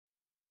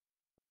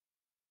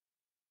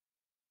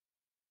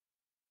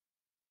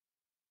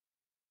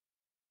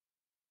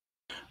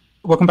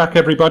welcome back,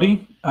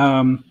 everybody.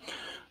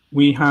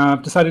 We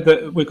have decided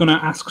that we're going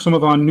to ask some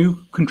of our new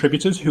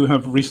contributors who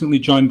have recently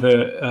joined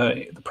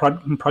the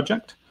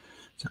project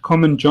to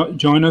come and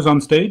join us on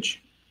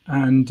stage,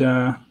 and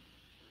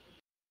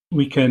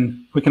we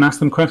can ask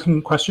them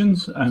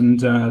questions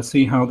and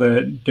see how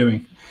they're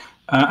doing.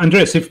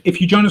 Andreas, if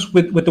you join us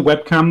with the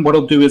webcam, what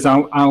I'll do is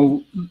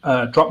I'll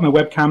drop my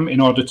webcam in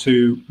order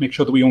to make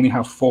sure that we only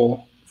have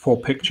four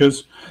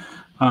pictures.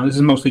 This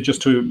is mostly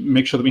just to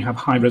make sure that we have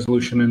high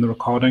resolution in the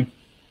recording.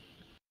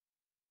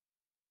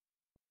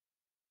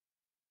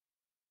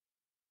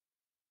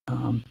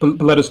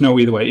 But let us know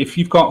either way. If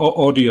you've got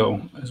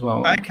audio as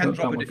well. I can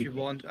drop it if you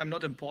want. I'm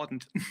not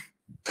important.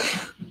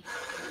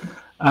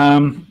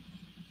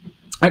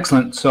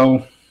 Excellent.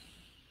 So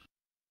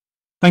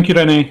thank you,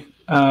 Rene.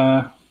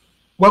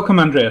 Welcome,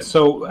 Andreas.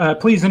 So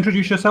please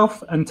introduce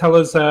yourself and tell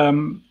us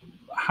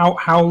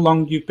how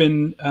long you've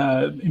been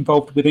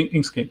involved with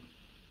Inkscape.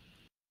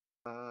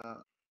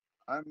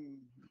 I'm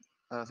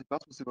a C++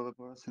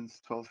 developer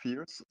since 12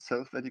 years,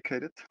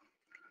 self-educated.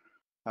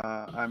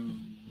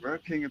 I'm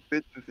working a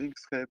bit with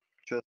Inkscape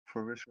just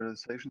for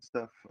visualization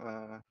stuff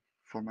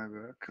for my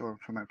work or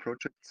for my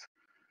projects,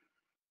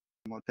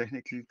 more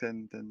technically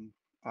than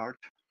art.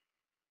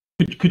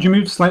 Could you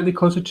move slightly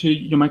closer to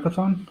your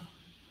microphone?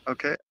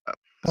 Okay,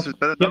 is it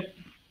better now? Yep.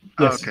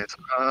 Yes. Okay,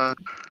 so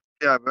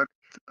yeah, I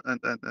worked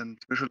and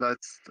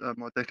visualized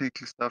more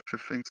technical stuff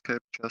with Inkscape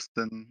just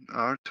than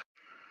art.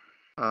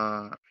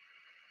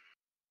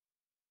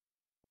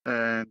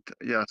 And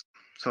yeah,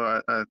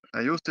 so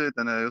I used it,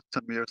 and I used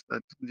some years I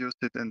used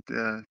it, and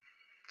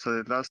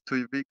so the last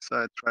 2 weeks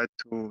I tried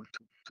to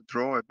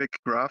draw a big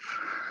graph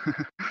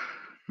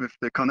with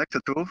the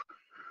connector tool.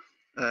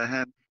 I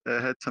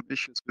had some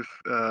issues with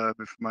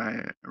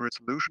my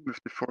resolution with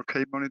the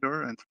 4K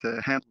monitor, and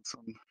the handles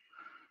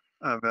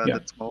on were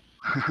that small.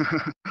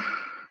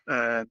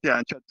 And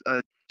yeah,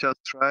 I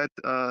just tried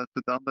to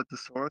download the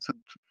source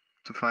and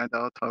to find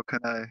out how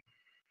can I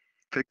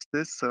fix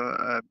this. So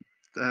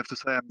I have to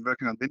say I'm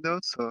working on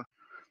Windows, so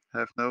I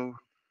have no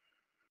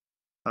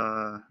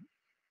I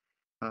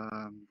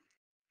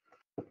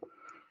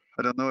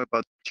don't know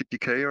about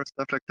GTK or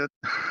stuff like that.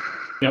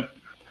 Yep.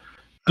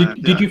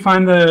 Did you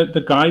find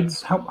the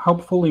guides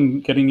helpful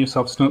in getting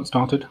yourself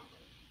started?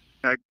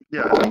 I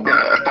found a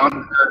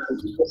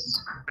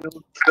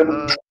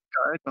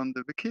guide on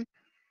the wiki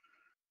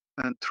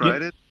and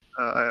tried it.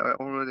 I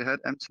already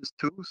had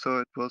MSys2, so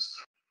it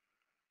was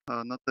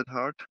not that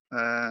hard,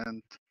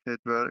 and it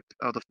worked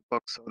out of the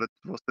box. So that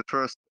was the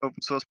first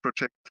open source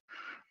project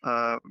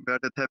where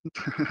that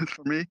happened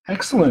for me.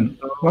 Excellent.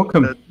 So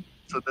welcome.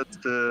 So that's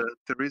the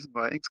reason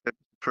why Inkscape is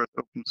the first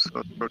open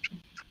source project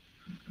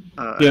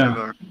I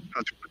ever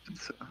contributed.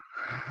 So.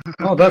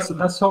 Oh,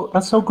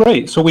 that's so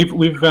great. So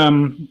we've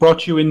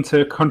brought you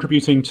into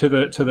contributing to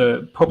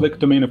the public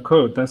domain of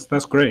code.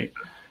 That's great.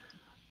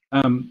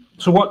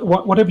 So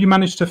what have you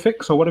managed to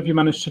fix, or what have you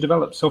managed to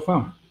develop so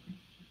far?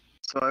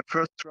 So I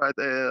first tried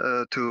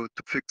to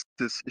fix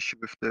this issue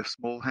with the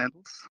small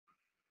handles,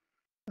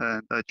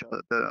 and I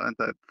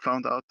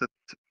found out that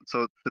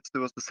that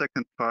was the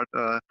second part.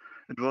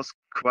 It was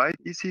quite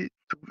easy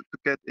to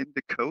get in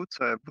the code,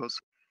 so I was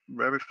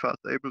very fast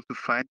able to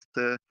find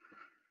the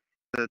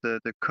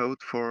code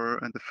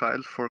and the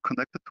file for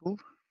connector tool.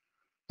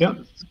 Yeah.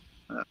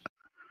 So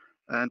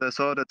and I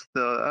saw that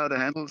the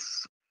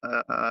handles.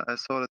 I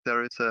saw that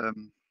there is a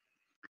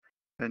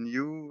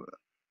new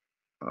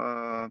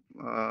a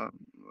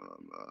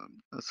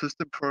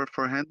system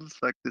for handles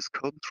like this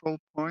control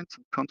points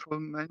and control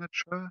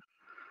manager.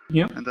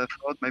 Yeah. And I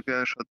thought maybe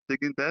I should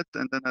dig in that,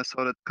 and then I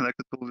saw that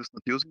connector tool is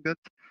not using that.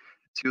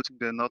 It's using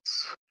the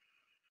knots,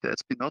 the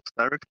SP knots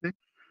directly,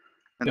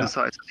 and the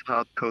size is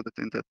hard coded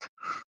in that.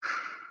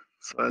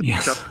 So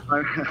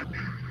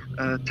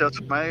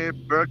just my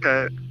work,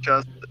 I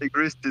just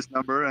increased this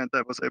number, and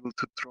I was able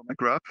to draw my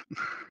graph.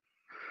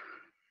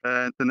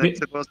 And the next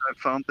step was I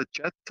found the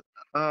chat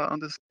on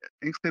this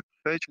Inkscape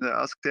page, and I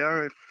asked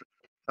there if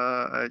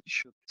I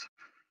should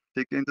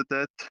dig into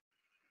that,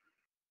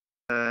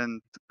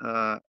 and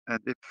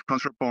if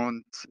control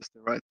points is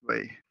the right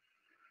way.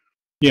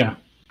 Yeah.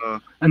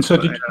 And so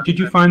did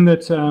you find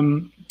that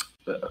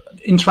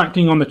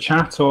interacting on the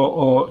chat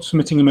or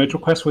submitting a merge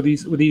request were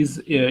these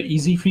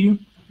easy for you?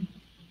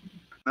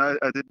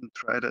 I didn't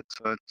try that,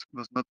 so it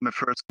was not my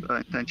first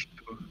intention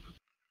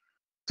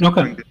to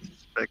bring this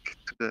back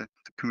to the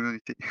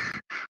community.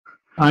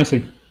 I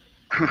see.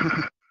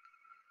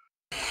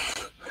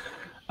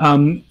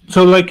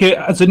 So, like,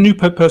 as a new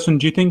person,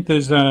 do you think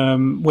there's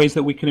ways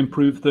that we can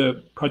improve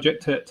the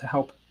project to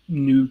help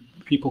new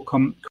people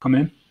come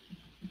in?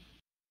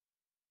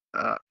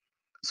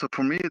 So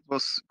for me, it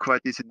was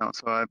quite easy now.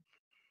 So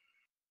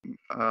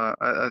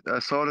I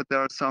saw that there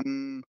are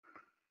some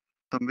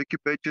wiki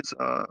pages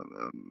a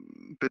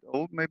bit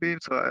old, maybe.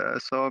 So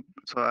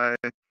I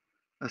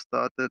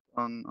started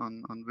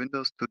on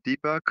Windows to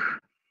debug.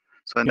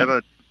 So I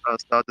never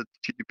started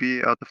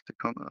GDB out of the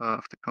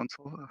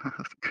console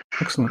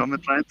Excellent.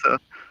 command line.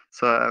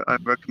 So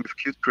I'm working with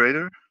Qt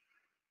Creator.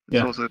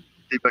 It's also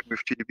debug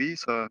with GDB.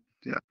 So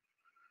yeah.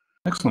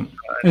 Excellent.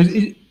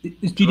 Is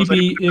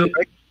GDB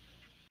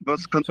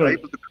was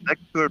able to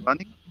connect to a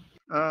running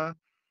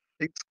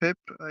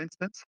Inkscape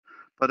instance,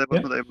 but I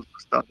was not able to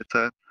start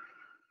it.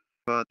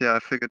 But yeah, I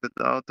figured it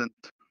out,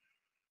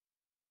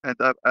 and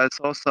I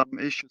saw some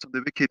issues on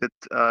the wiki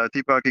that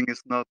debugging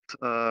is not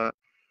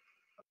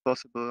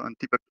possible, and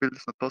debug build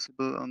is not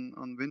possible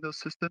on Windows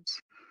systems.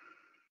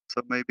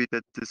 So maybe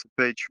that is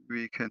a page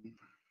we can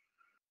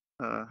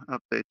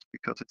update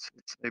because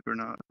it's able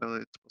now.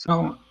 It's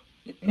possible.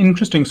 Oh,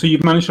 interesting. So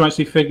you've managed to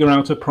actually figure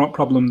out a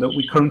problem that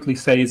we currently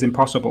say is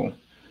impossible,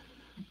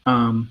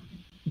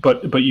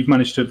 but you've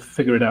managed to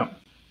figure it out.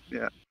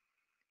 Yeah.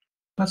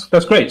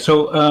 That's great.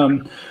 So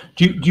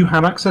do you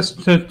have access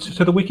to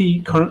the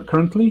wiki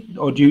currently,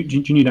 or do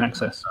you need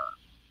access?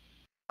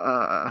 No,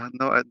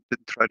 I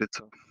didn't try it.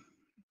 So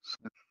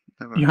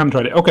you haven't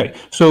tried it. Okay.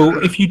 So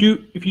if you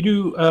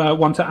do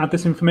want to add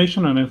this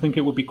information, and I think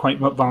it would be quite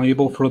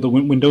valuable for other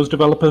Windows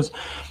developers,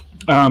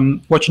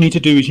 what you need to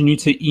do is you need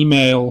to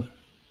email, I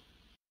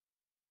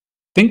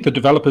think, the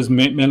developers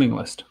mailing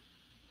list.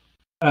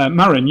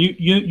 Maren,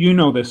 you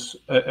know this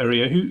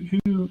area.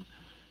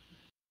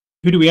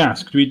 Who do we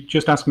ask? Do we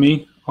just ask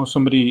me or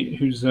somebody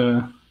who's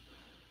an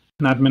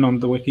admin on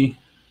the wiki?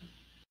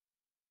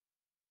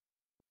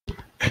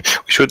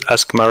 We should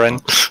ask Maren.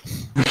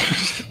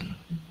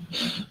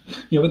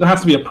 Yeah, but there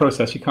has to be a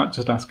process. You can't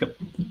just ask a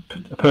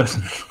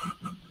person.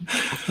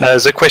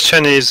 The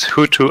question is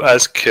who to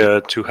ask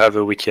to have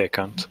a wiki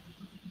account.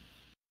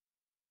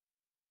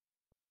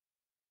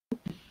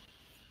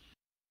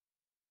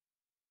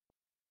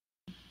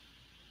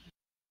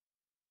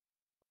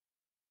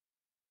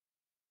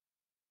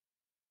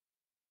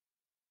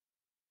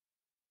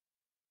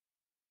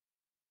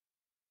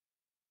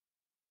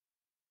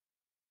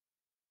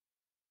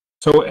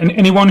 So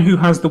anyone who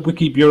has the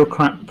wiki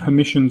bureaucrat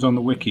permissions on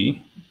the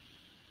wiki,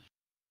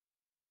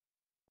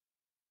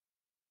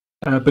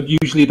 but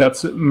usually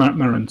that's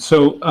Maren.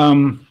 So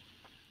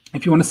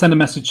if you want to send a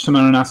message to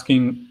Maren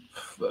asking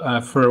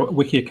for a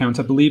wiki account,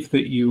 I believe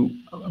that you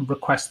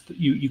request that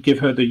you give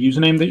her the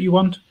username that you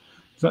want.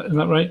 Is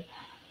that right?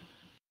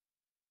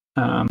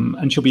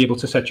 And she'll be able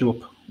to set you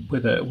up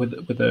with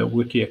a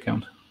wiki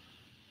account.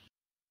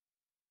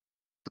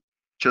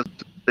 Just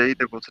today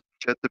there was a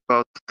chat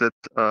about that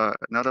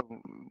another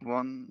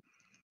one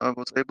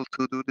was able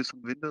to do this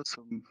on Windows.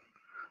 So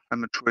I'm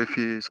not sure if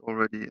he is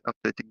already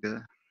updating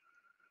the.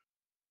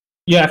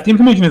 Yeah, if the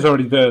information is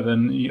already there,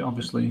 then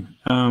obviously.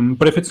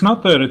 But if it's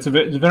not there, it's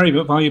very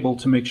valuable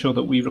to make sure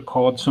that we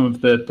record some of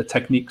the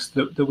techniques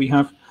that we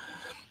have,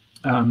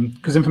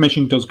 because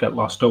information does get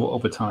lost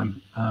over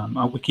time.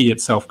 Our wiki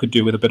itself could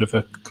do with a bit of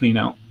a clean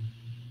out.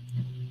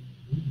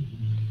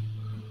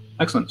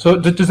 Excellent. So,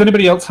 does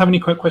anybody else have any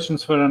quick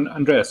questions for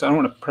Andreas? I don't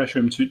want to pressure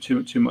him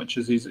too much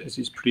as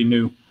he's pretty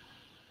new.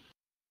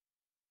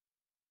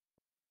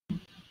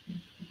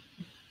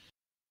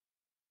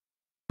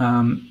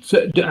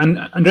 So, and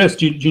Andreas,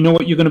 do you know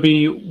what you're going to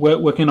be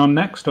working on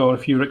next, or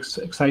if you're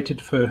excited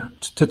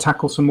to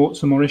tackle some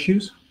more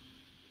issues?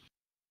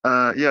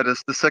 Yeah,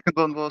 the second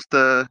one was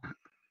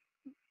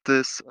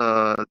this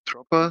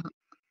dropper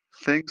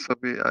thing. So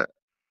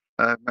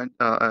I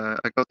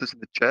got this in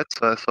the chat,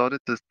 so I saw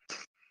that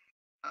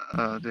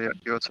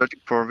you're searching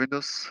for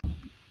Windows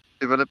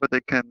developer,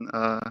 they can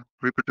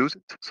reproduce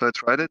it. So I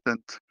tried it,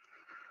 and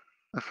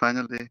I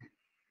finally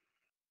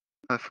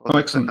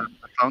excellent. I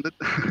found it.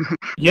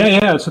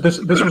 Yeah. So this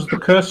was the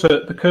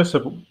cursor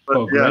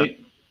bug, yeah, right?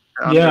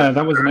 Yeah,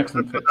 that was an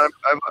excellent fix.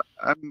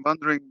 I'm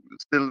wondering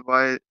still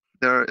why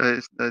there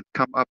is that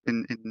come up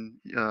in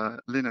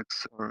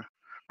Linux, or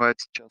why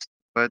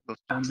it was.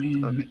 I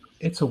mean,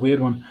 it's a weird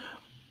one.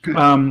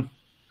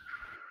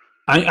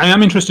 I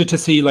am interested to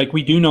see, like,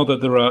 we do know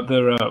that there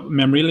are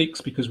memory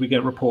leaks because we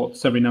get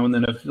reports every now and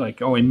then of,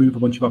 like, oh, I move a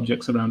bunch of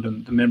objects around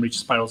and the memory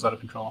spirals out of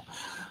control.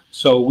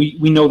 So we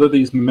know that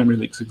these memory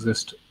leaks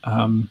exist.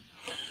 There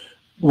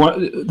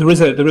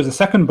is a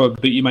second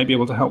bug that you might be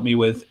able to help me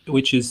with,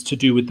 which is to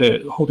do with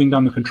the holding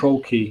down the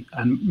control key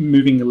and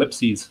moving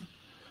ellipses,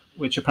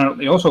 which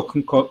apparently also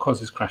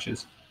causes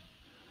crashes.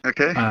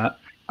 Okay.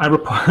 I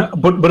report,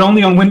 but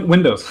only on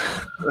Windows.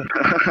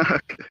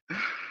 Okay.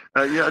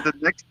 Yeah, the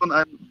next one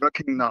I'm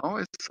working now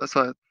is, as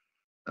I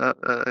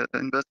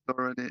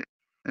investigated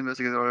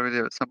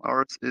already some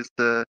hours, is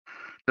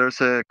there's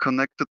a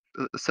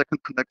second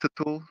connector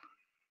tool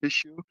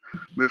issue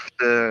with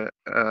the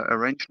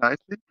arrange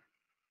nicely.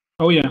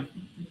 Oh yeah.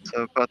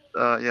 So, but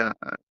yeah,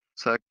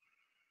 so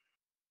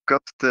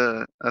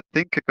I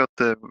think I got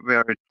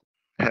where it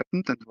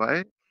happened and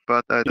why,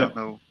 but I don't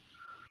know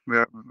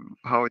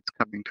how it's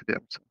coming to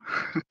there. So.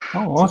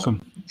 Oh,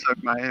 awesome. So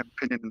in my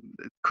opinion,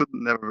 it could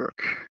never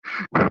work.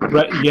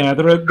 Right. Yeah,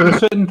 there are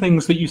certain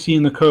things that you see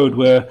in the code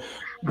where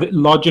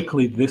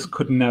logically this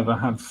could never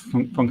have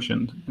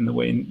functioned in the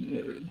way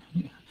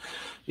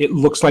it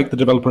looks like the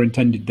developer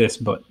intended this,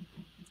 but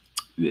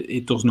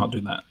it does not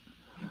do that.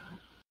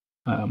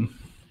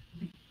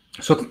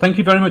 So thank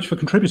you very much for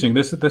contributing.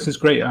 This is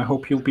great. I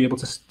hope you'll be able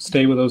to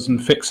stay with us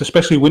and fix,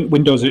 especially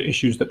Windows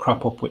issues that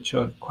crop up, which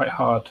are quite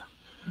hard.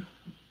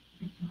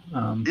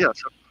 Yeah,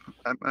 so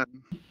I'm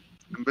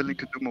willing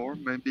to do more,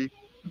 maybe.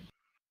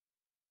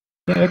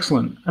 Yeah,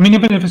 excellent. I mean,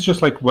 even if it's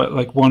just like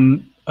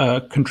one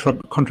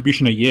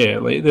contribution a year,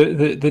 like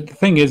the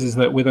thing is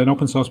that with an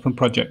open source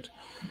project,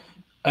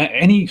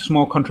 any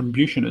small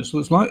contribution, as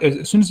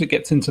soon as it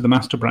gets into the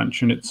master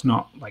branch and it's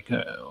not like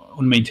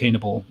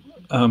unmaintainable,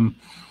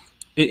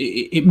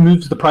 it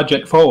moves the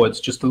project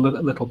forwards just a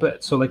little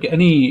bit. So like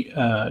any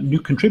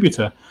new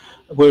contributor,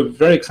 we're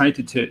very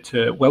excited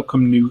to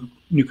welcome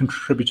new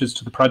contributors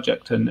to the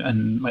project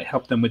and like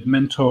help them with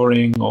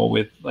mentoring or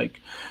with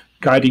like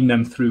guiding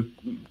them through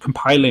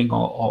compiling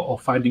or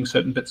finding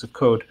certain bits of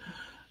code.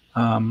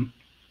 I'm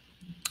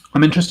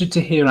interested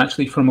to hear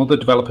actually from other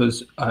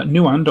developers,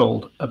 new and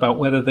old, about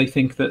whether they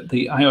think that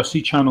the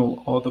IRC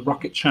channel or the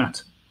Rocket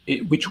Chat,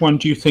 which one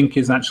do you think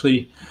is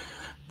actually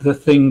the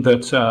thing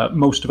that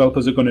most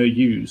developers are going to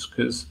use?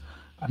 Because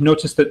I've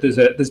noticed that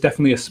there's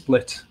definitely a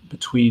split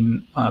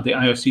between the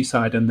IRC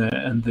side and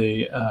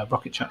the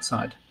Rocket Chat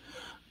side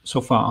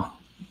so far.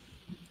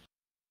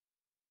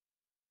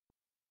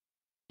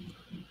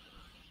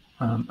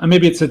 And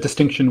maybe it's a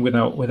distinction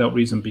without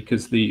reason,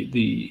 because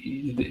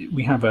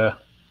we have a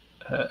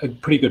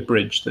pretty good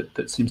bridge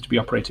that seems to be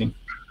operating.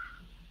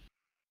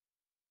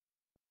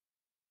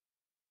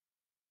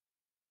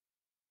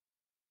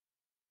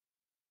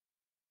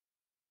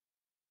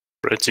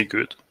 Pretty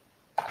good.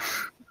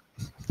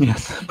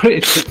 Yes,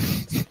 pretty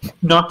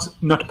not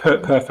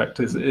perfect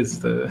is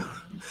the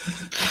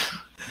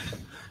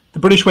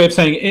British way of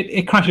saying it.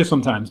 It crashes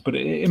sometimes, but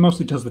it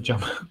mostly does the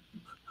job.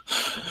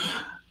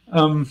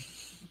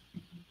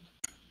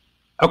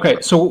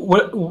 Okay, so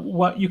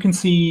what you can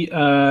see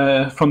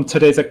from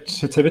today's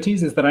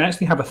activities is that I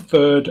actually have a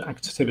third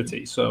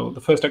activity. So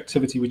the first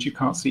activity, which you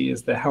can't see,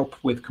 is the help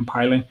with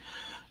compiling.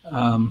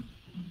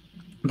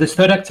 This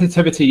third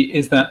activity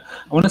is that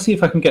I want to see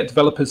if I can get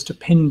developers to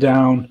pin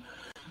down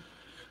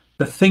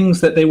the things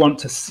that they want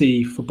to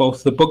see for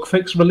both the bug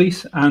fix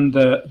release and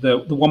the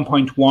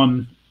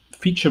 1.1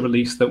 feature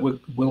release that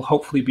we'll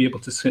hopefully be able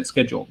to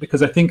schedule.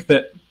 Because I think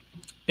that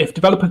if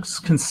developers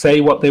can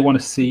say what they want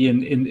to see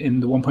in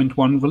the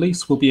 1.1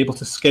 release, we'll be able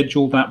to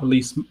schedule that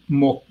release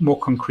more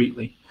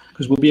concretely,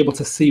 because we'll be able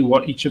to see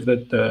what each of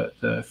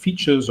the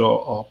features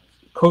or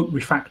code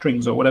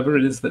refactorings or whatever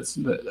it is that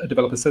a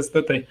developer says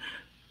that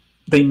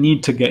they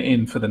need to get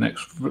in for the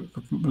next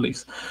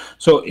release.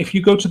 So if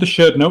you go to the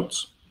shared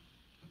notes,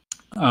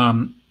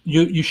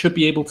 you should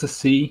be able to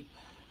see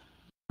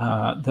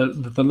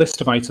the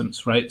list of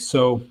items, right?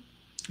 So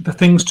the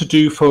things to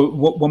do for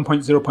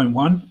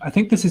 1.0.1, I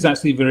think this is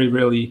actually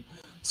really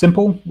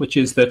simple, which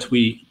is that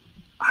we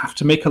have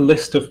to make a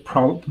list of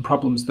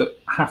problems that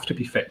have to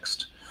be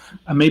fixed.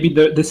 And maybe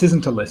this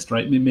isn't a list,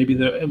 right? Maybe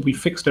we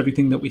fixed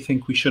everything that we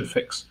think we should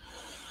fix.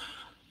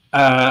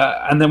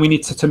 And then we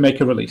need to make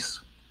a release.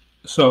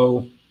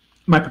 So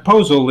my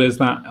proposal is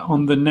that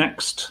on the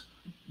next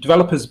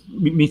developers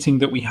meeting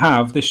that we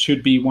have, this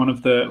should be one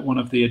of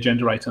the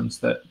agenda items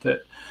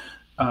that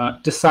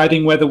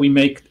deciding whether we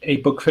make a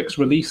bug fix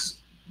release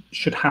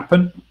should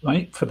happen,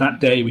 right? For that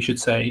day, we should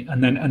say,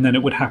 and then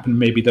it would happen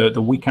maybe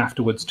the week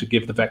afterwards to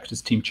give the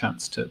Vectors team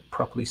chance to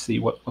properly see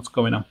what's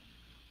going on.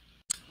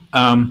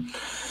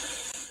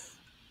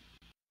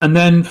 And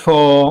then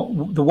for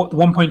the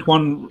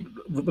 1.1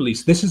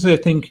 release, this is, I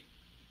think,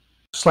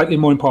 slightly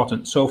more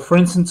important. So for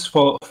instance,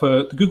 for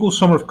the Google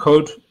Summer of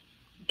Code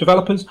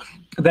developers,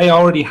 they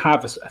already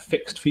have a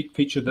fixed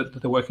feature that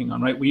they're working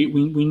on, right?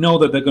 We know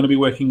that they're going to be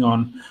working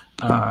on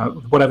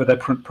whatever their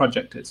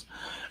project is.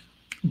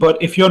 But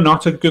if you're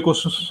not a Google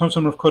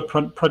Summer of Code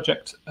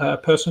project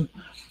person,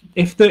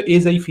 if there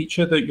is a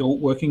feature that you're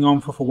working on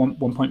for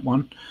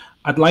 1.1,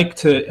 I'd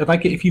like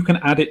it if you can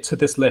add it to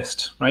this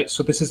list, right?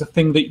 So this is a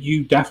thing that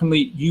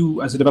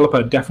you as a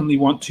developer definitely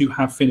want to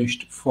have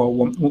finished for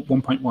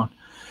 1.1.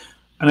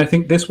 And I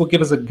think this will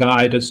give us a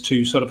guide as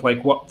to sort of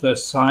like what the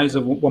size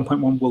of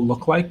 1.1 will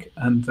look like.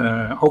 And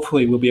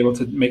hopefully we'll be able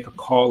to make a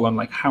call on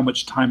like how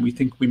much time we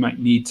think we might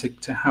need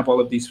to have all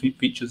of these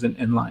features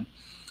in line.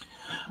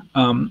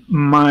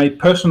 My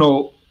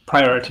personal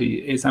priority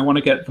is I want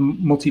to get the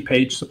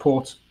multi-page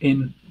support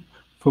in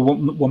for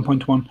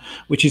 1.1,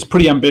 which is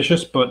pretty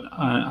ambitious, but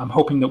I'm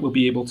hoping that we'll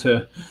be able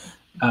to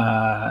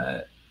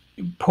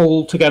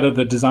pull together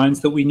the designs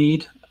that we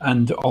need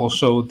and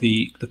also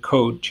the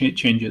code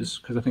changes,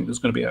 because I think there's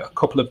going to be a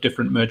couple of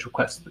different merge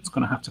requests that's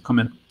going to have to come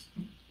in.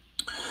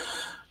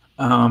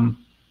 Can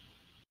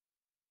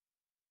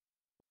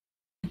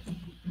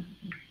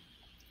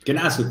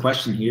I ask a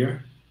question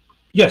here?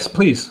 Yes,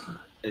 please.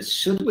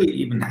 Should we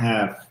even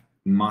have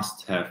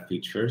must-have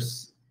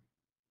features?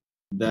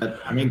 That,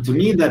 I mean, to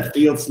me, that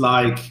feels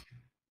like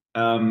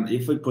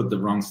if we put the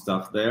wrong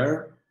stuff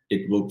there,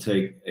 it will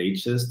take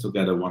ages to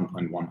get a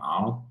 1.1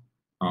 out.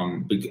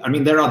 I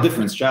mean, there are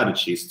different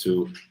strategies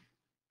to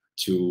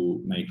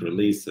make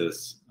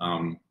releases.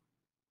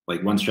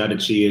 Like one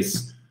strategy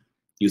is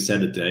you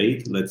set a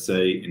date, let's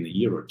say in a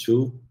year or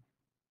two,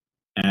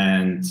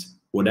 and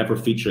whatever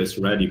feature is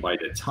ready by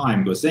the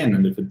time goes in,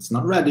 and if it's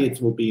not ready,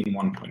 it will be in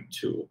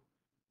 1.2.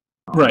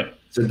 Right.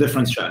 It's a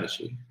different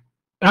strategy.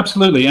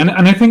 Absolutely, and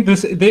I think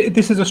this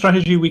is a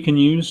strategy we can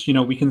use. You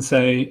know, we can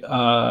say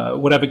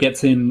whatever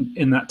gets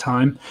in that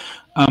time.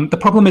 The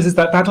problem is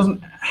that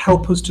doesn't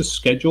help us to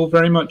schedule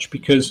very much,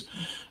 because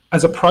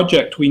as a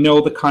project we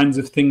know the kinds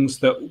of things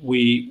that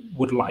we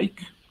would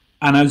like,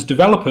 and as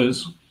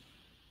developers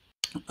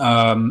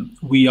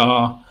we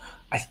are,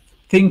 I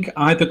think,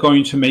 either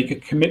going to make a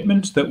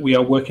commitment that we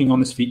are working on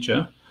this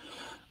feature,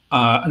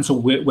 and so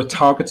we're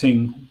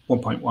targeting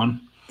 1.1.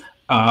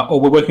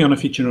 Or we're working on a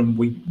feature and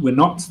we're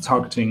not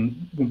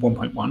targeting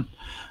 1.1,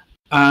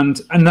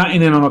 and that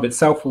in and of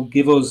itself will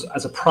give us,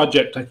 as a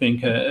project, I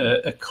think,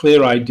 a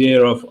clear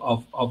idea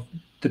of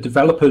the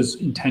developer's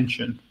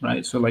intention,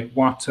 right? So like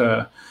what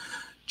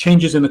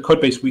changes in the code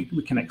base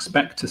we can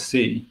expect to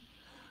see.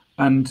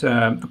 And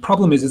the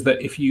problem is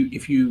that if you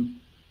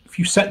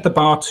set the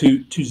bar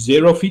to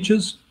 0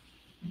 features,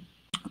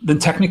 then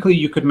technically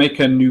you could make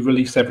a new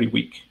release every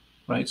week.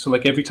 Right, so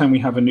like every time we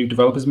have a new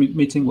developers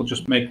meeting, we'll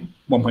just make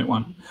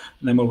 1.1, and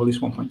then we'll release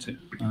 1.2,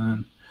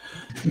 and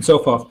so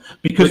forth.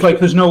 Because like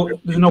there's no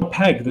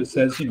peg that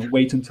says, you know,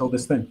 wait until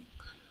this thing.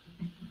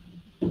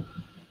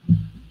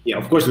 Yeah,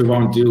 of course we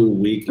won't do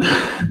weekly.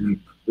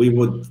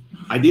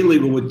 Ideally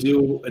we would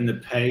do in the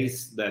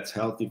pace that's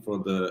healthy for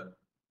the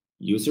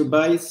user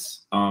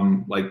base.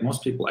 Like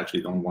most people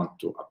actually don't want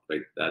to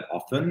upgrade that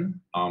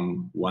often.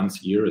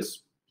 Once a year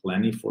is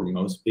plenty for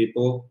most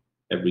people.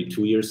 Every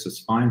 2 years is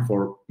fine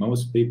for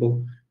most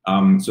people.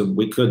 So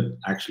we could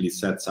actually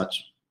set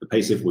such a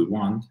pace if we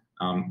want.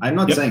 I'm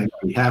not saying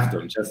we have to.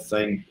 I'm just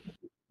saying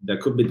there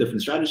could be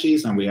different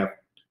strategies, and we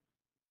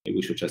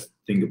should just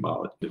think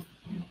about it.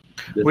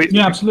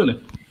 Yeah,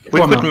 absolutely. We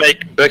could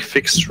make bug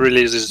fix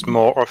releases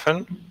more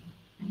often.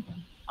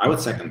 I would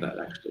second that,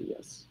 actually,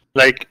 yes.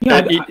 Like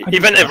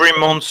even every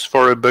month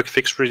for a bug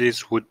fix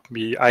release would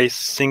be, I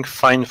think,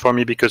 fine for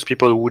me, because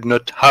people would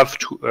not have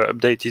to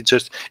update it.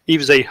 Just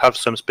if they have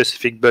some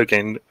specific bug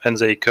and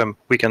they come,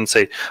 we can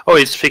say, oh,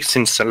 it's fixed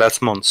since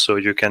last month, so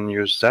you can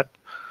use that.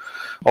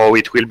 Or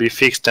it will be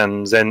fixed,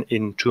 and then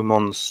in 2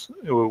 months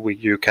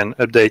you can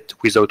update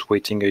without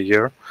waiting a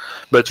year.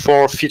 But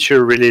for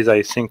feature release,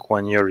 I think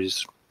 1 year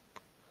is,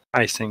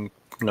 I think,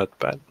 not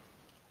bad.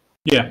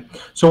 Yeah.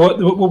 So what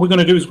we're going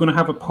to do is we're going to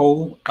have a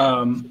poll.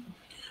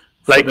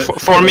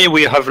 For me,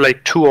 we have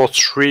like 2 or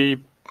 3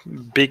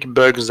 big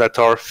bugs that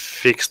are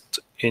fixed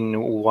in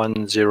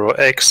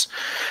 10x,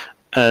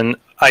 and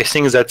I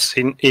think that's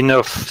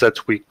enough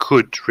that we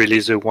could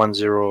release a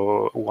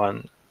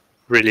 101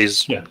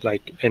 release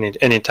like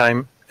any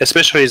time.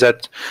 Especially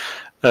that,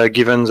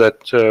 given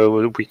that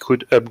we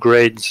could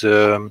upgrade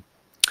the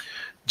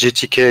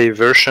GTK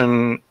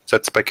version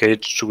that's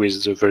packaged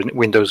with the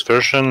Windows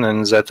version,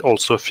 and that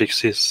also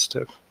fixes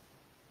stuff.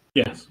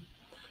 Yes.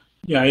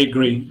 Yeah, I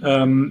agree.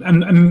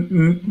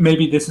 And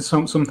maybe this is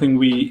something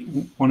we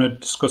want to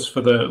discuss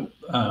for the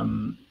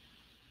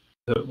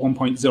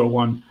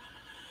 1.01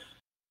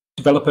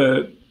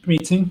 developer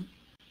meeting.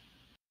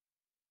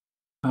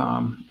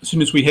 As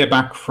soon as we hear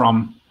back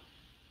from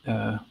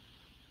the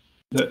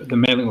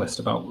mailing list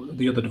about what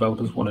the other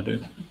developers want to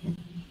do.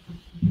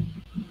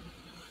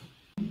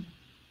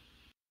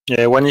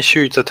 Yeah, one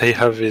issue that I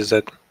have is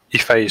that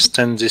if I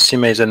send this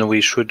email, then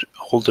we should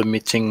hold a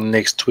meeting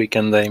next week,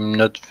 and I'm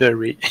not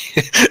very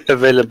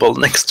available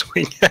next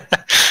week.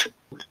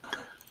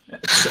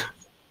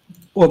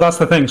 Well, that's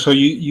the thing. So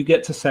you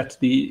get to set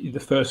the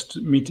first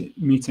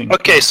meeting.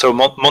 Okay, so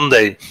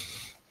Monday.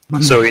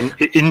 So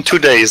in 2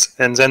 days,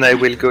 and then I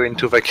will go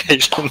into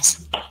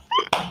vacations.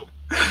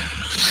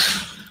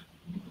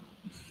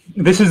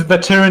 This is the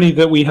tyranny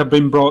that we have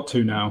been brought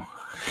to now.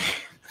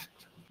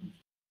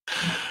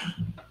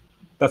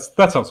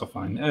 That's also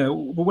fine.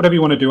 Whatever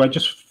you want to do. I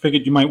just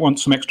figured you might want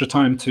some extra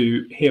time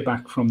to hear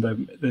back from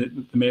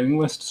the mailing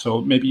list.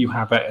 So maybe you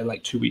have it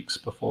like 2 weeks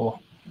before.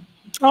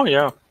 Oh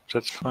yeah,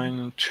 that's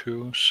fine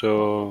too.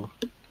 So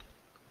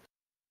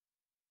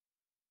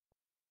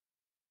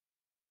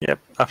yep,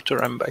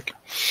 after I'm back.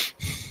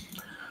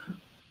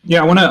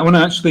 Yeah, I want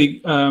to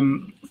actually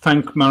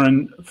thank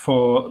Maren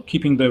for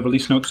keeping the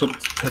release notes up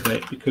to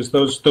date, because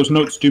those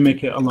notes do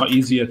make it a lot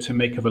easier to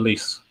make a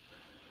release.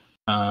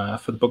 For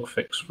the bug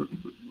fix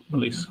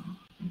release.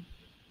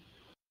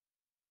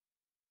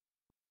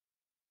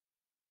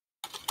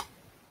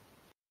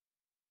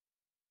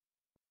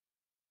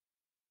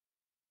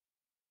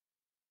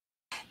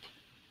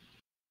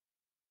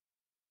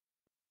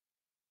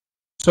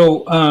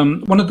 So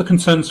one of the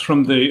concerns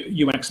from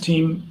the UX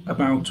team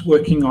about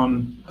working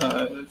on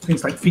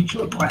things like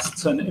feature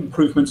requests and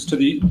improvements to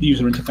the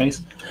user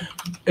interface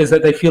is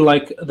that they feel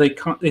like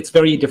it's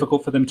very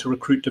difficult for them to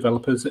recruit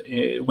developers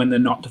when they're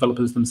not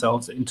developers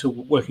themselves into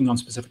working on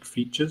specific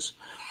features.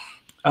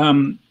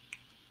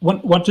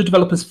 What do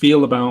developers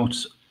feel about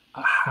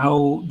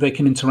how they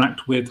can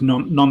interact with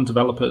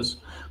non-developers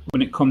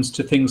when it comes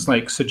to things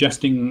like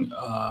suggesting,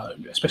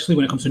 especially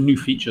when it comes to new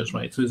features,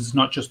 right? So it's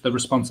not just the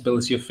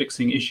responsibility of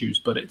fixing issues,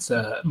 but it's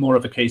more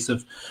of a case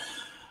of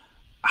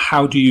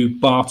how do you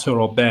barter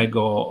or beg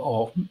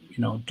or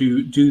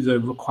do the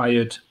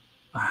required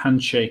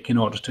handshake in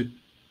order to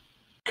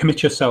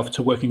commit yourself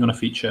to working on a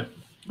feature,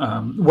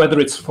 whether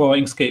it's for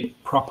Inkscape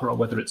proper or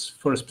whether it's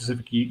for a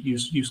specific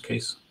use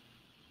case.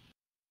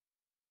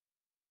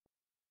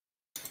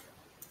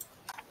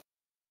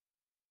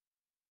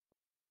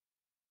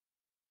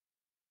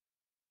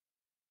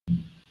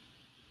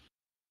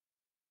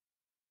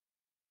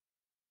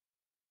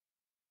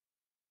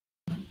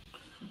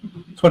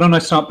 So why don't I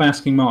start by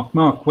asking Mark?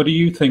 Mark, what do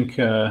you think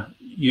a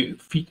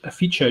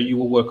feature you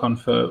will work on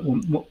for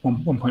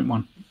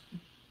 1.1?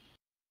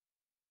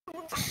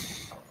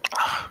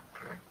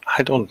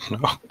 I don't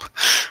know.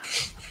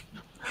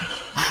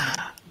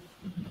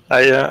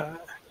 I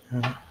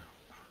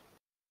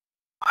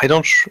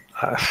don't.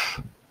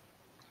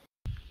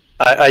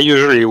 I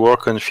usually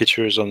work on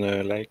features on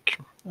a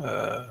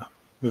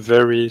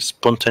very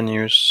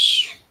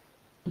spontaneous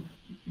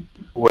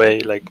way.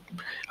 Like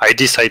I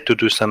decide to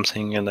do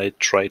something and I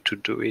try to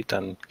do it,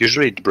 and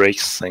usually it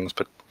breaks things.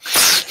 But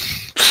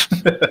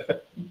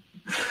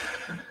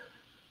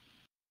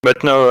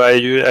but no,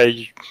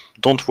 I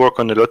don't work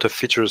on a lot of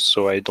features,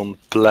 so I don't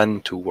plan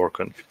to work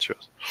on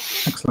features.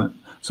 Excellent.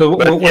 So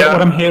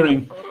what I'm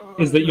hearing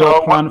is that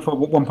your plan for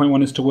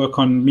 1.1 is to work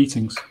on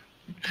meetings.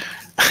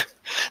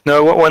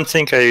 No, one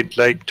thing I'd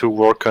like to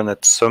work on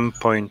at some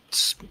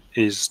point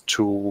is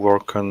to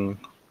work on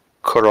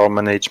color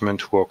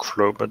management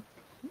workflow. But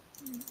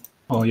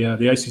oh yeah,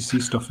 the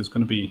ICC stuff is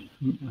going to be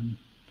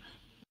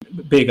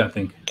big, I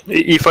think.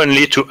 If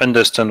only to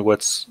understand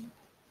what's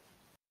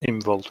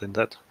involved in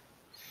that.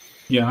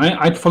 Yeah,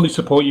 I'd fully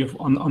support you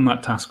on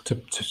that task.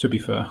 To be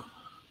fair.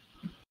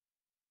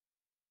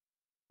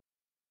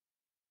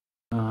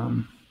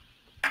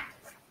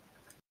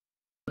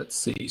 Let's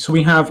see. So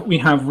we have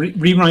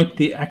rewrite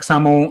the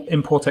XAML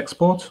import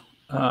export.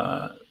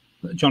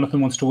 Jonathan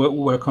wants to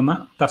work on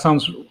that. That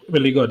sounds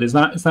really good. Is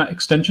that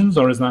extensions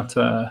or is that?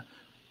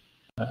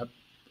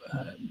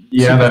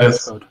 Yeah,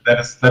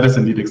 that is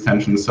indeed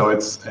extensions. So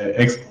it's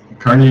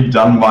currently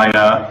done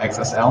via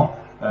XSL.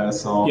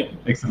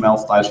 XML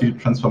style sheet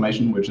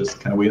transformation, which is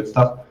kind of weird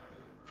stuff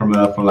from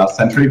last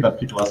century, but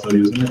people are still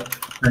using it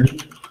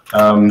currently.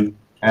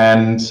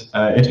 And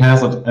it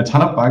has a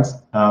ton of bugs,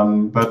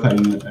 both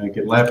in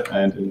GitLab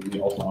and in the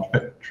Launch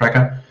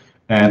tracker.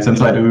 And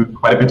since I do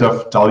quite a bit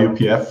of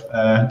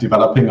WPF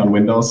developing on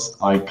Windows,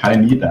 I kind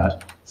of need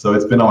that. So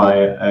it's been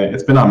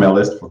on my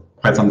list for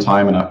quite some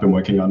time, and I've been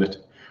working on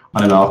it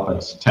on and off.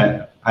 But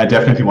I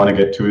definitely want to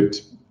get to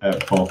it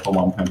for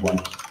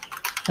 1.1.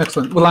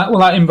 Excellent. Will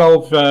that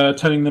involve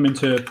turning them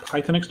into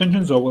Python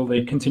extensions, or will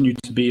they continue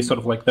to be sort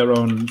of like their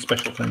own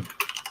special thing?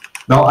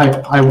 No,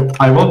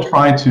 I will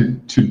try to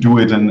do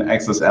it in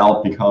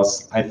XSL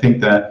because I think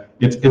that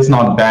it's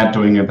not bad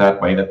doing it that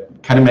way. That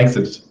kind of makes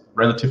it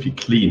relatively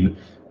clean.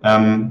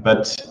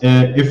 But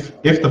if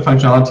the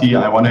functionality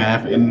I want to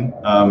have in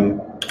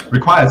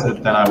requires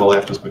it, then I will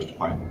have to switch to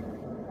Python.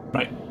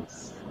 Right.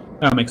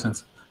 That makes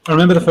sense. I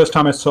remember the first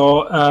time I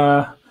saw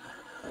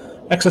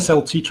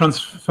XSLT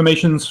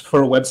transformations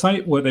for a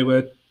website where they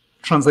were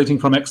translating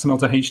from XML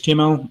to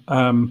HTML,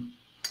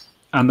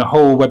 and the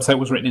whole website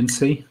was written in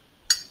C.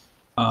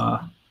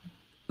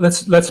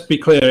 Let's be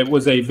clear, it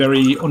was a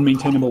very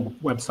unmaintainable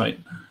website.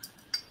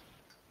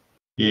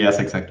 Yes,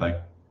 exactly.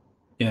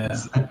 Yeah.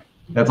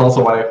 That's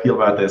also what I feel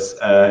about this.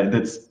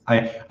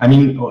 I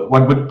mean,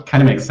 what would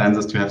kind of make sense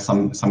is to have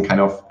some kind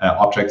of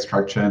object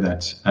structure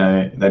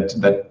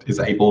that is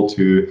able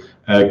to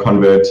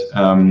convert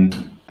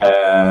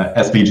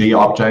SVG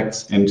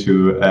objects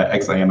into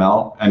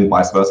XAML and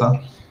vice versa.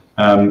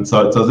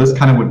 So this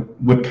kind of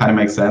would kind of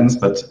make sense,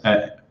 but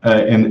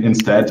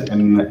instead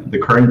in the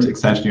current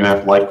extension you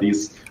have like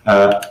these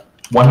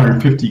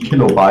 150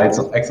 kilobytes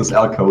of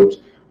XSL code,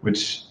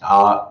 which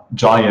are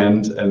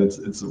giant, and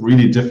it's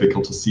really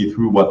difficult to see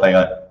through what they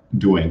are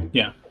doing.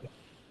 Yeah.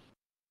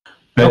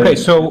 But okay,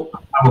 so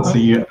I will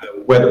see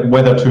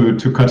whether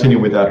to continue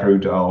with that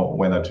route or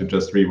whether to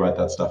just rewrite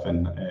that stuff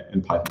in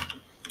Python.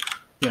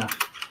 Yeah.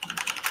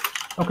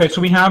 Okay, so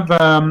we have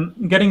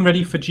getting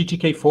ready for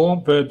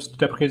GTK4, verbs,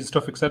 deprecated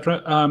stuff,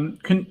 etc.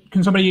 Can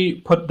somebody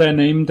put their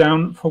name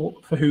down for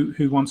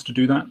who wants to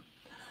do that?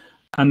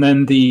 And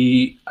then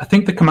I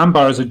think the command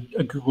bar is a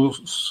Google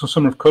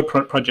Summer of Code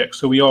project,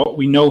 so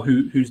we know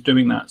who's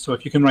doing that. So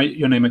if you can write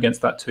your name against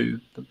that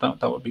too,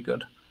 that would be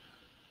good.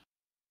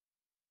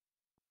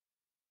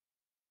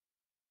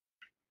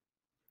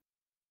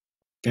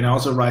 Can I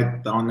also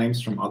write down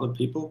names from other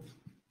people?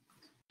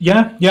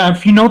 Yeah,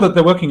 if you know that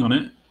they're working on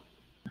it.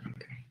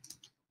 Okay.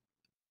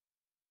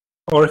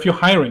 Or if you're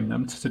hiring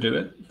them to do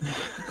it.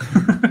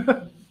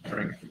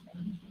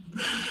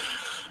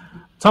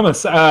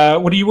 Thomas,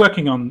 what are you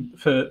working on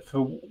for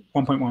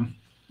 1.1?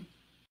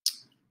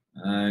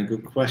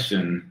 Good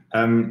question.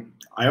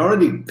 I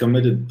already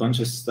committed a bunch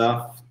of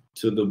stuff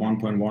to the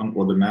 1.1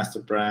 or the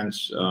master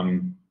branch,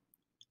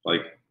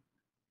 like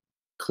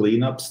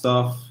cleanup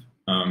stuff,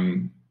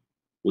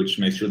 which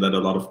makes sure that a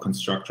lot of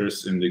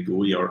constructors in the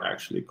GUI are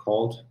actually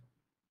called.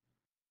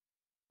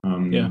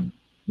 Yeah.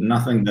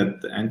 nothing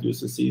that the end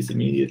user sees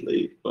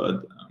immediately,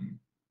 but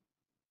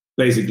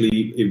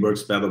basically it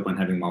works better when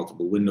having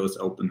multiple windows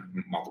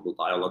open, multiple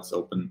dialogues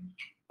open.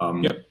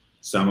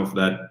 Some of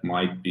that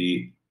might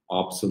be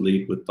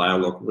obsolete with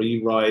dialog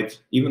rewrite,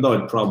 even though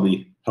it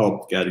probably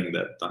helped getting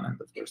that done in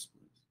the first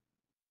place.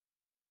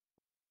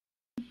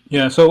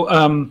 Yeah, so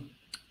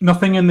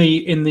nothing in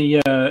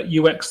the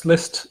UX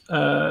list,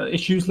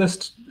 issues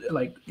list,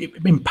 like it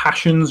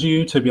impassions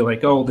you to be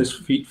like, oh, this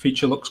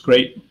feature looks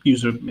great,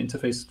 user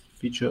interface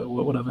feature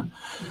or whatever.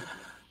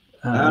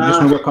 You just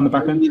want to work on the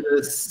back end?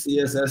 The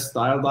CSS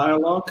style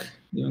dialog,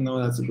 even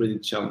though that's a pretty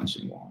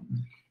challenging one.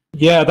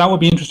 Yeah, that would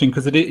be interesting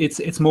because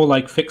it's more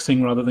like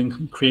fixing rather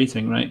than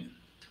creating, right?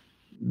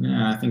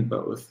 Yeah, I think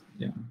both.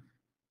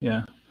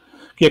 Yeah,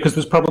 because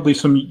there's probably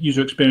some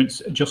user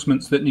experience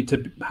adjustments that need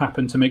to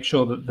happen to make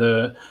sure that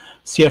the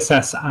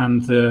CSS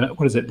and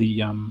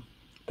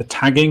the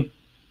tagging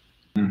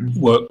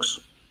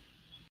works.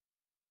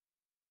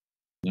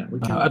 Yeah,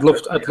 I'd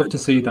love to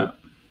see that.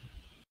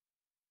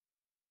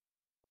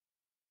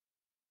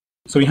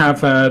 So we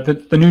have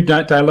the new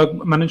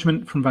dialogue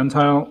management from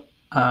Vantile.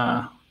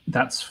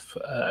 That's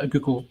a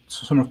Google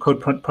Summer of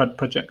Code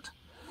project.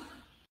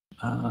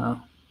 The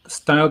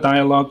style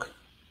dialogue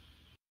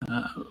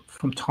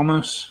from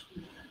Thomas.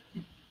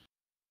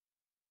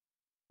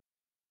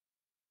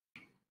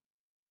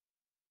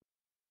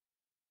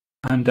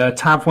 And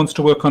Tav wants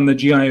to work on the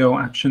GIO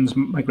actions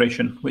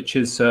migration, which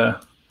is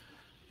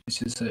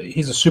he's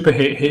a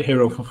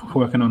superhero for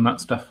working on that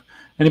stuff.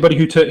 Anybody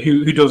who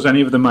does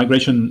any of the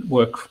migration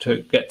work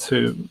to get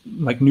to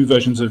like new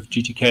versions of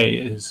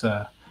GTK is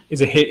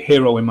a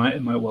hero in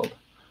my world.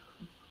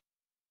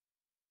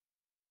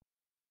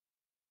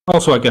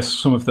 Also, I guess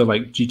some of the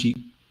like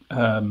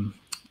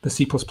the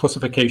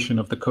C++ification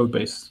of the code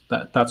base,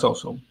 that's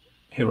also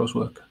heroes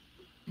work.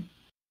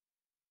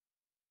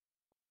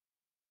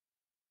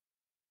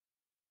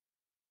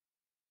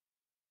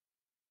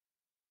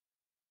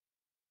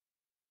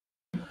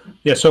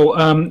 Yeah, so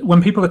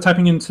when people are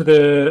typing into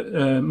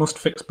the must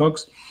fix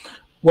bugs,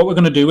 what we're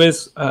going to do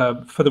is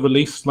for the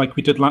release, like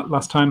we did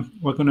last time,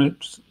 we're going to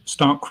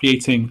start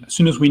creating, as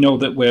soon as we know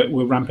that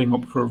we're ramping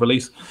up for a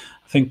release,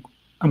 I think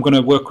I'm going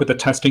to work with the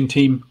testing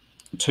team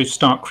to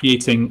start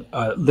creating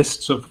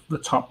lists of the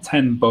top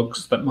 10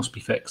 bugs that must be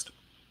fixed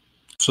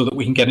so that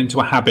we can get into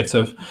a habit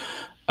of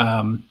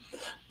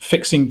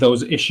fixing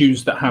those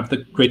issues that have the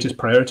greatest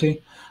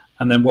priority.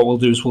 And then what we'll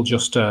do is we'll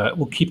just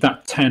we'll keep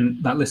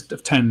that list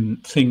of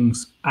 10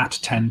 things at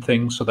 10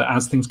 things, so that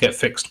as things get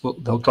fixed,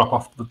 they'll drop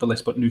off the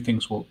list, but new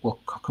things will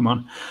come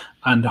on,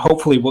 and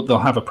hopefully they'll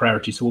have a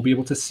priority. So we'll be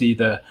able to see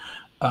the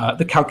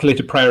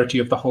calculated priority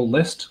of the whole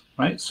list,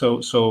 right?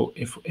 So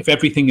if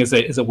everything is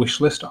a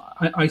wish list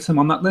item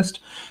on that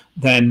list,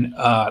 then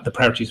the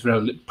priority is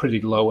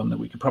pretty low, and that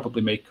we could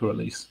probably make a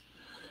release.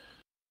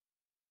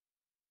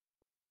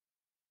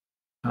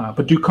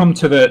 But do come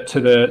to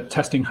the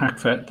testing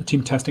Hackfest, the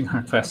team testing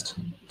Hackfest,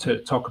 to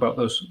talk about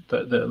those,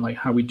 like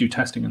how we do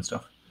testing and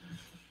stuff.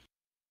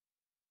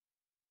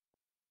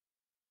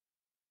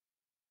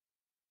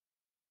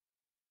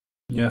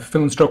 Yeah,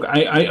 Phil and Stroke.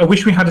 I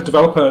wish we had a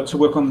developer to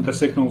work on the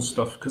signals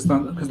stuff, because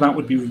that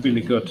would be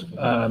really good.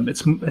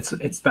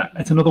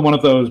 It's another one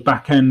of those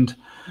back end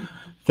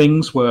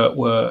things where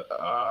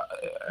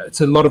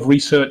it's a lot of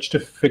research to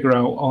figure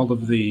out all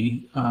of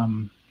the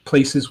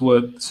places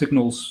where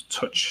signals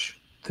touch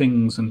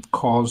things and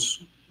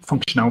cause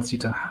functionality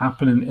to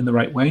happen in the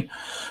right way,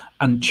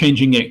 and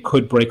changing it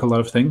could break a lot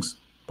of things,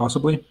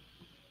 possibly,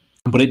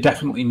 but it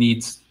definitely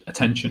needs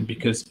attention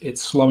because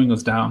it's slowing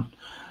us down,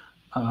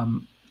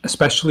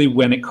 especially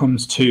when it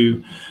comes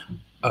to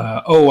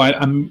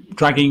I'm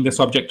dragging this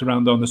object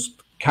around on this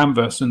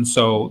canvas, and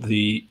so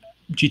the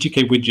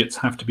GTK widgets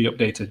have to be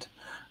updated,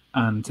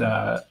 and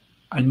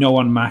I know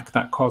on Mac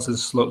that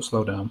causes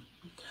slowdown.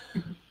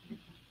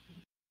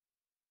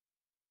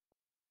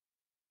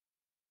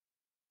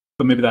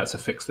 But maybe that's a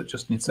fix that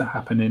just needs to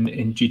happen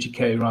in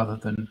GTK rather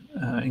than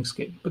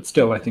Inkscape. But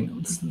still, I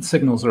think the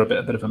signals are a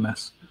bit of a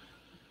mess.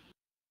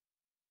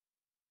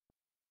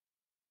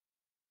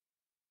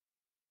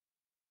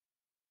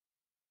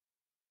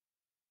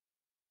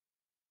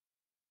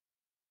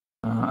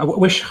 I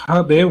wish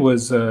Javier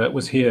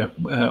was here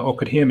or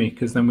could hear me,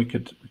 because then we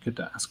could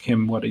ask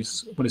him what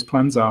his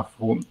plans are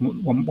for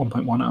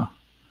 1.1 are.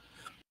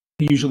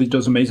 He usually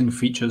does amazing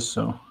features,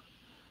 so.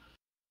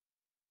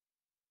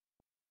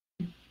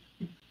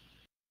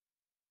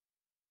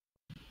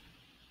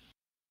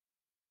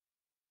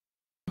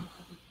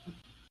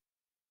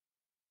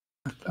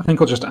 I think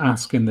I'll just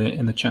ask in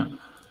the chat.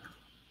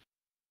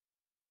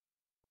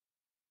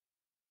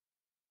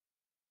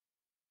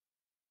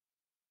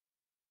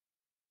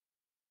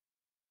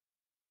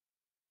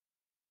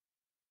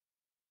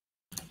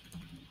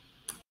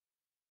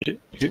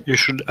 You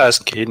should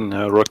ask in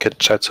Rocket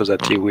Chat so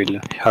that he will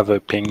have a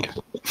ping.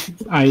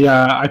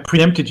 I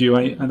preempted you,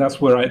 and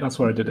that's where I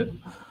did it.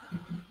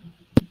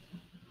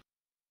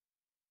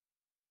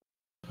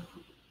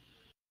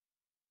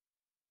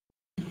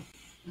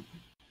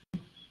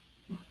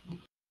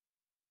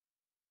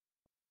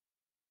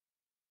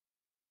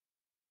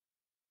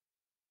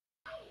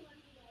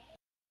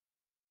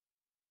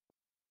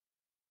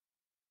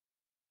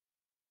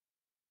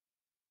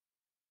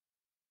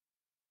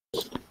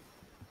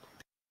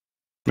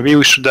 Maybe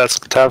we should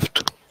ask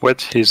Taft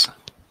what he's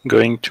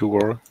going to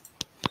work.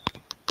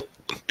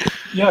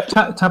 Yeah,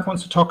 Taft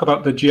wants to talk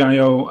about the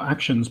GIO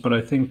actions, but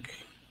I think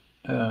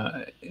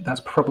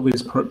that's probably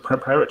his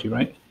priority,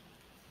 right?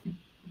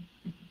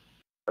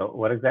 So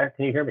what exactly?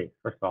 Can you hear me?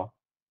 First of all.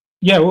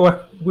 Yeah,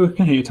 well, we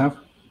can hear you, Tav.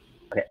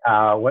 Okay.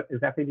 What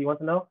exactly do you want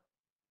to know?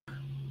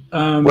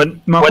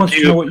 Mark wants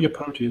to know what your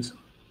priority is.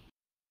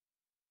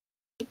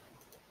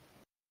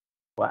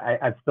 Well,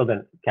 I still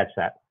didn't catch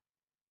that.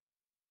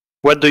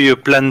 What do you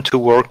plan to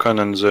work on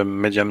in the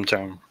medium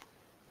term?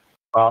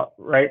 Well,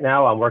 right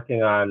now I'm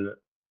working on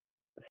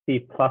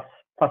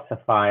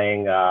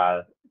C++ifying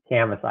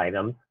canvas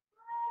items,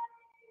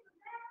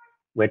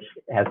 which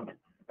has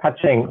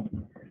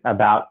touching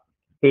about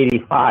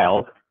 80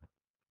 files.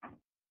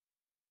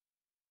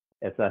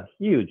 It's a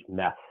huge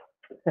mess.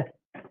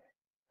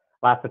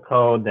 Lots of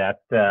code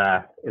that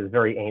is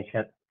very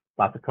ancient.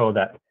 Lots of code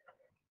that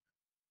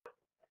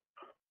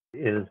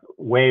is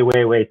way,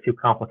 way, way too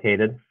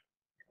complicated.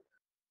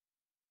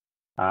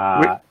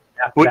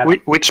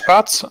 Which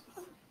parts?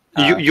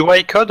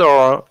 UI code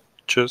or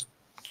just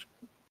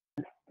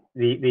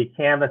the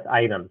canvas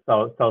items?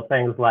 So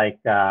things like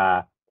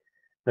the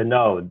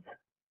nodes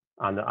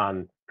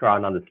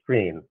drawn on the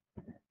screen,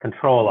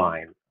 control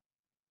lines.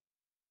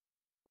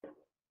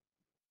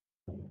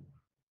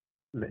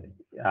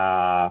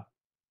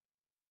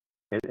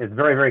 It's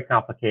very, very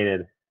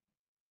complicated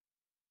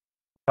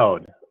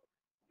code,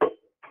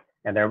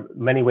 and there are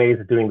many ways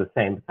of doing the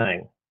same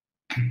thing.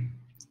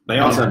 They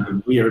also have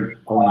a weird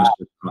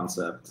ownership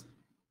concept.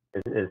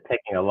 It's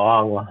taking a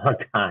long, long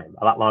time,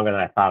 a lot longer than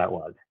I thought it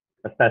was,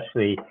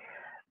 especially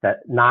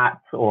that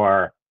knots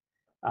or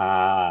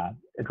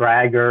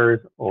draggers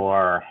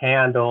or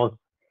handles.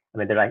 I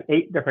mean, there are like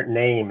 8 different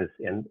names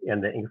in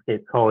the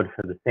Inkscape code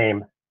for the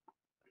same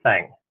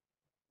thing.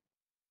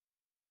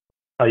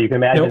 So you can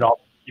imagine all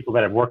the people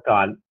that have worked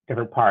on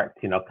different parts,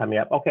 coming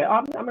up. Okay,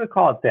 I'm going to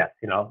call it this.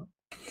 I'm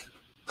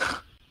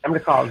going to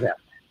call it this.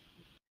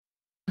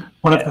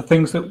 One of the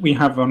things that we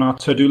have on our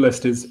to-do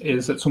list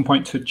is at some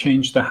point to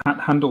change the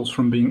handles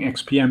from being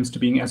XPMs to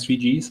being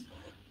SVGs,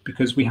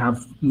 because we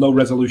have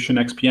low-resolution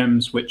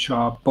XPMs, which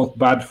are both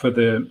bad for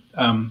the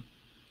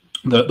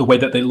way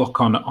that they look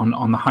on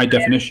the high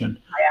definition,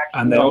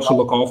 and they also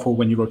look awful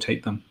when you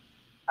rotate them.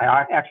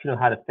 I actually know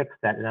how to fix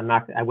that, and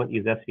I wouldn't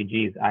use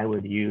SVGs. I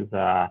would use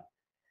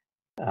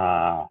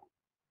I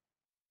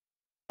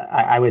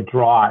would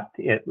draw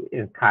it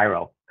in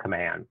Cairo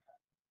commands.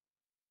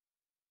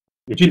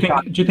 Do you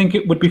think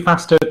it would be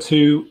faster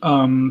to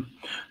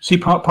see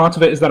part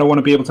of it is that I want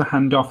to be able to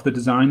hand off the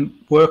design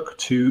work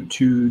to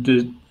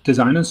the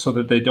designers so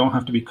that they don't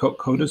have to be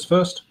coders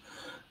first?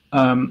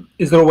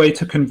 Is there a way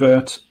to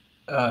convert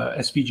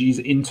SVGs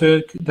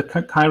into the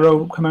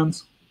Cairo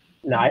commands?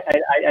 No, I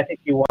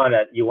think you want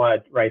to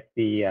write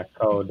the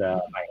code by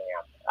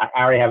hand. I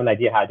already have an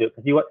idea how to do it,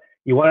 because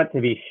you want it to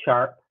be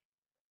sharp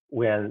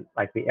when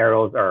like the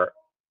arrows are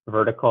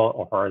vertical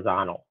or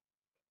horizontal.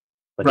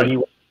 But right.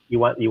 Then you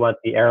want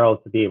the arrows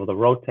to be able to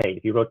rotate.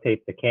 If you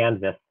rotate the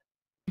canvas,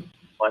 you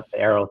want the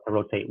arrows to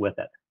rotate with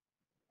it.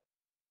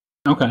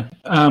 Okay.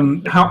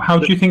 How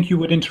do you think you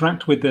would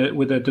interact with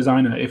a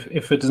designer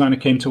if a designer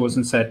came to us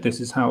and said, "This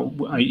is how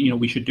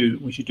we should do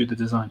the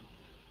design"?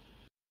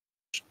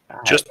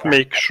 Just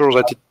make sure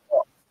that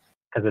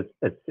because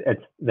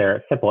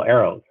they're simple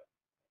arrows,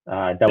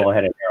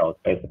 double-headed arrows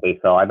basically.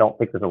 So I don't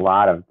think there's a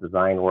lot of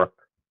design work.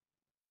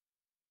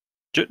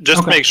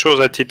 Just make sure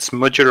that it's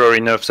modular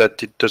enough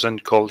that it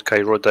doesn't call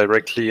Cairo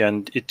directly,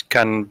 and it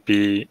can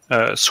be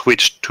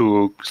switched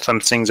to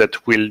something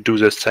that will do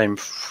the same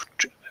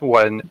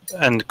one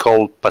and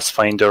call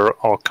Pathfinder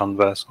or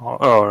Canvas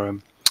or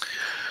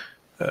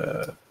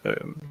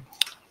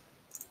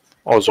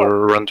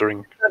other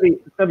rendering.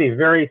 It's gonna be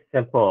very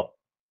simple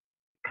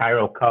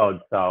Cairo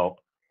code. So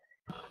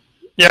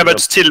yeah, but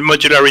still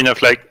modular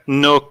enough. Like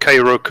no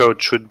Cairo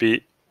code should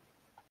be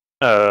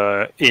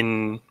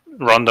in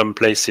random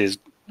places.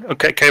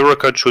 Okay, Cairo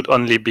code should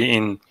only be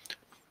in,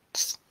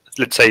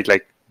 let's say,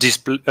 like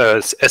display,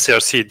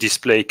 SRC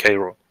display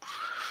Cairo.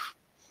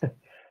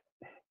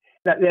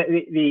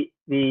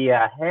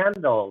 The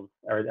handles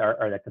or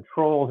the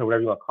controls or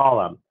whatever you want to call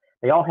them,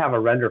 they all have a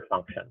render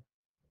function,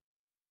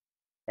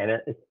 and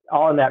it's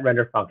all in that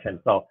render function.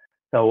 So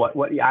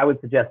what I would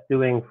suggest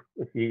doing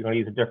if you're going to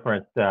use a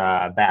different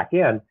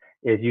backend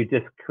is you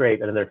just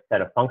create another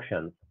set of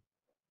functions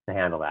to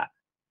handle that.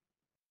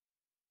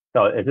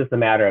 So it's just a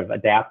matter of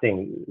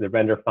adapting the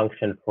render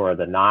function for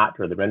the knot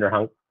or the render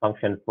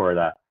function for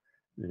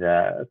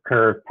the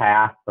curved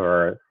path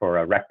or for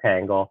a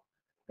rectangle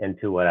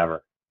into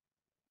whatever.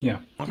 Yeah.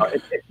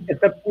 It's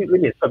going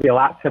to be a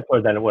lot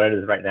simpler than what it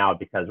is right now,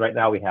 because right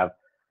now we have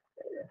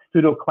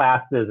pseudo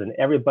classes and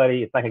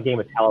everybody, it's like a game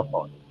of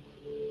telephone.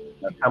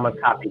 Someone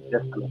copied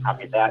this, someone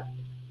copied that.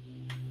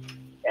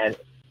 And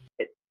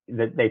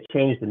they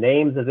changed the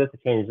names of this, they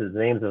changed the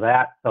names of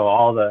that. So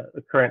all the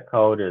current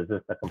code is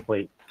just a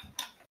complete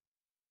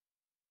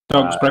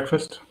dog's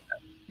breakfast.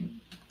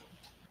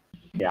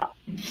 Yeah.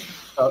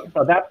 So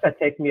that's going to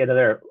take me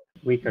another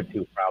week or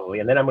two probably,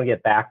 and then I'm going to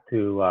get back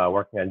to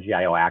working on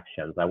GIO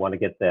actions. I want to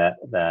get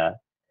the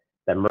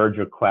merge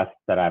request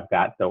that I've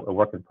got, so a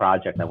working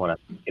project. I want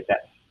to get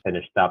that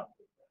finished up,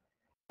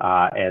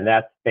 and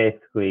that's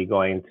basically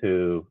going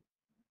to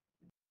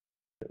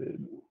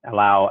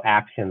allow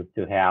actions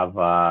to have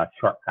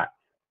shortcuts.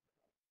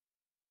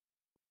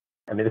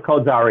 I mean, the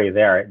code's already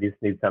there. It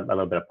just needs a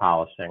little bit of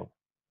polishing.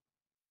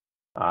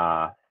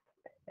 And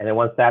then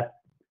once that's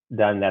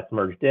done, that's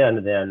merged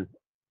in, then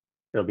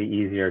it'll be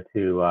easier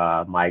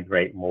to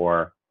migrate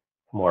more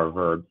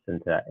verbs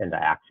into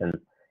actions.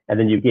 And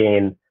then you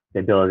gain the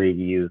ability to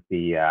use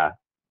the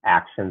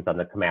actions on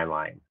the command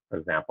line, for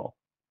example.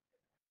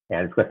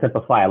 And it's going to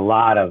simplify a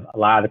lot of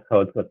the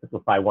code. It's going to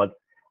simplify once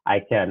I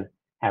can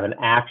have an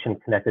action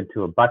connected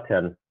to a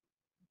button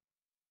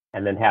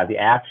and then have the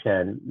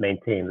action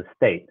maintain the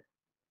state.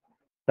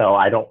 So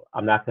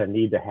I'm not going to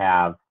need to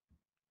have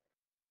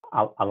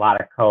a lot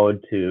of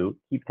code to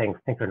keep things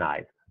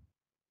synchronized.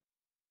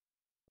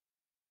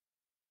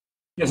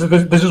 Yeah, so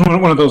this is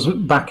one of those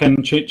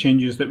back-end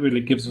changes that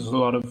really gives us a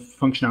lot of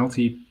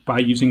functionality by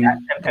using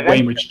the way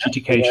in which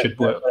GTK should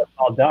work. When it's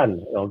all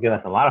done, it'll give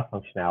us a lot of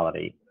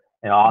functionality,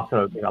 and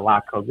also a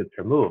lot of code gets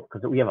removed,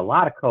 because we have a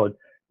lot of code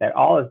that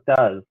all it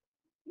does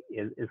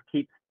is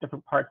keep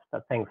different parts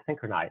of things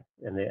synchronized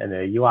in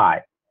the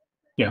UI.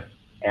 Yeah.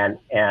 And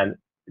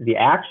the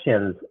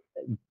actions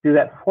do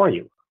that for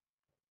you.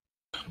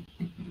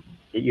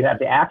 You have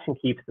the action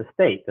keeps the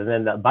state, and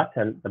then the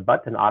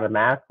button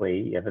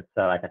automatically, if it's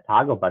like a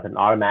toggle button,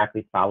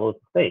 automatically follows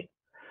the state.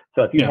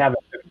 So if you have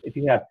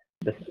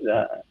this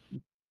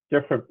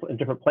in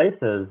different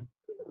places,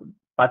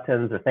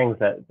 buttons or things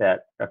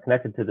that are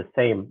connected to the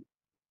same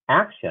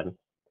action,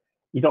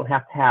 you don't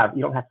have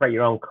to write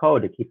your own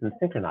code to keep them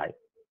synchronized.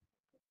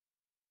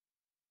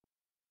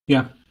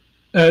 Yeah.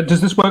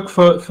 Does this work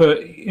for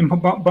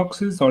input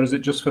boxes, or is it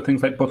just for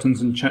things like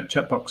buttons and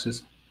chat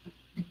boxes?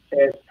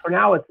 For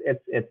now,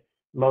 it's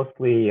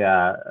mostly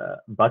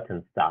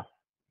button stuff.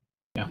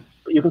 Yeah.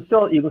 But you can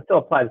still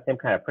apply the same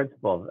kind of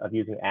principle of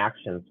using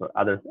actions for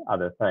other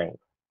things.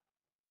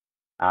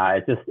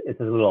 It's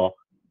a little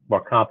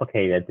more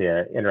complicated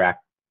to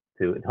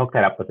hook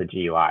that up with the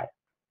GUI.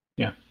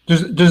 Yeah.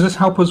 Does this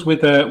help us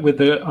with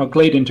our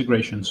Glade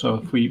integration? So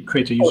if we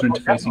create a user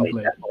interface in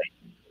Glade, definitely.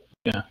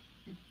 Yeah,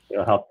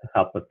 it'll help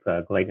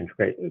with Glade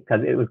integration,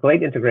 because with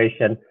Glade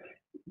integration,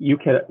 you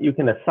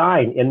can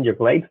assign in your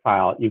Glade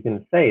file, you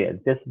can say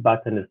this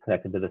button is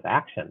connected to this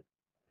action,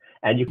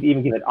 and you can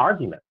even give it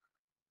arguments.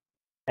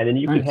 And then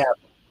you can have,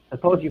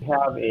 suppose you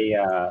have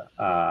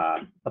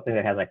a something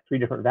that has like 3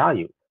 different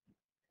values,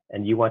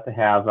 and you want to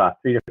have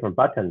 3 different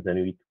buttons,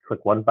 and you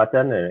click one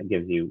button and it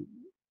gives you,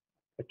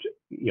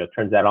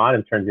 turns that on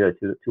and turns the other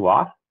two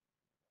off.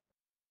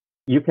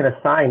 You can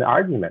assign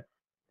arguments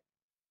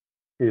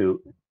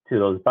to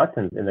those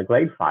buttons in the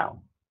Glade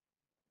file.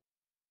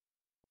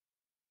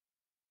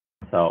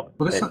 So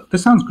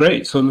this sounds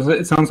great. So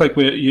it sounds like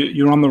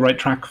you're on the right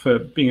track for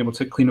being able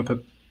to clean up a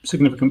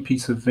significant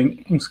piece of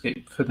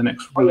Inkscape for the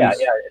next release.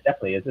 Yeah,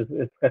 definitely. It's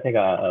going to take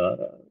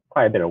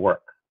quite a bit of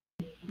work.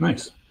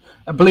 Nice.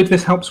 I believe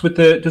this helps with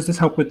the. Does this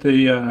help with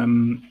the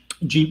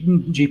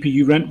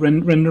GPU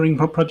rendering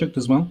project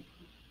as well?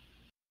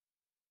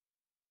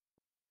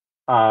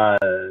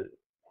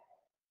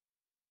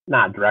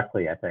 Not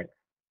directly, I think.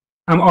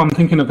 I'm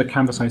thinking of the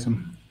canvas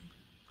item.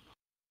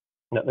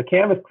 No, the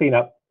canvas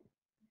cleanup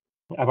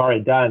I've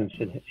already done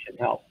should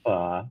help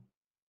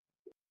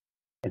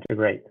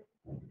integrate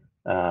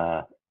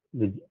the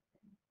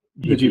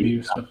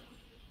GPU stuff.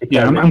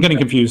 Yeah, I'm getting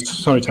confused.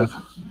 Sorry, Ted.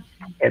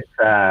 It's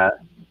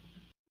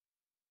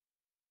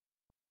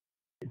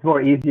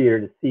more easier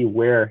to see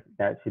where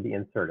that should be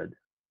inserted.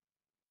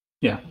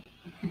 Yeah.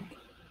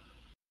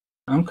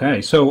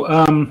 Okay,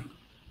 so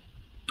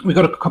we've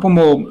got a couple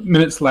more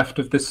minutes left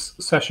of this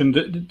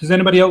session. Is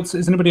anybody else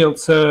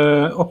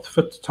up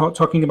for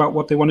talking about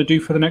what they want to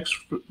do for the next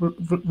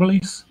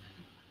release?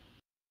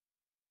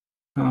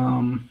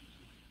 Who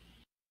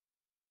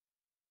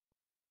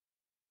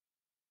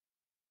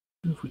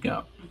have we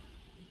got?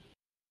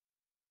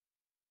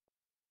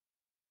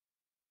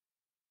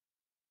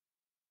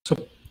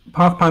 So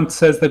Pathpant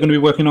says they're going to be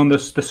working on the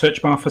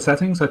search bar for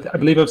settings. I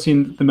believe I've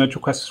seen the merge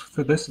requests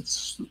for this.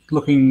 It's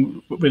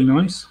looking really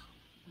nice.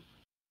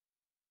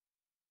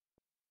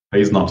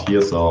 He's not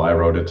here, so I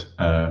wrote it.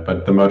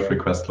 But the merge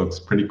request looks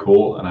pretty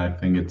cool, and I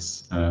think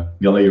it's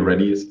nearly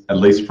ready, at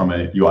least from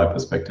a UI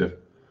perspective.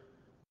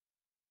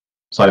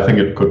 So I think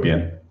it could be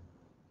in.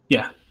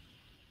 Yeah.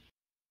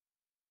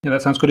 Yeah,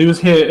 that sounds good. He was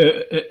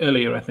here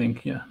earlier, I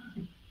think. Yeah.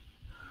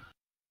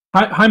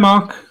 Hi,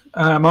 Mark.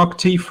 Mark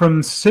T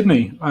from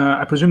Sydney.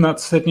 I presume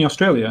that's Sydney,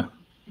 Australia.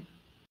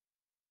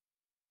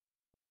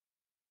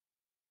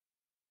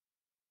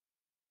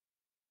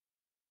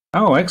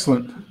 Oh,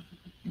 excellent.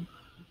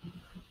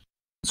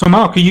 So,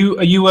 Mark, are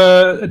you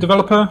a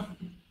developer?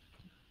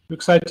 You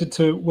excited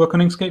to work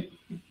on Inkscape?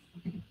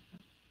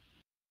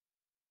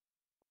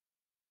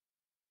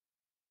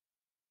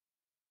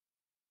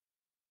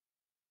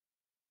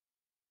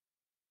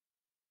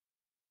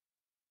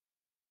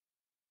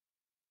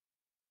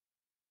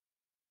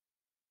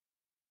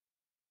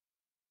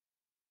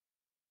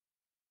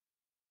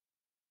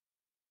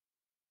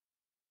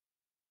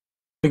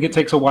 think it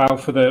takes a while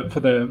for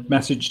the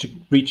message to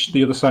reach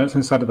the other side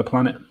of the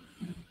planet.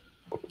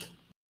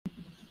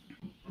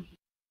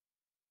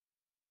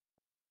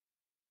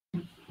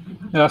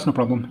 Yeah, that's no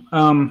problem.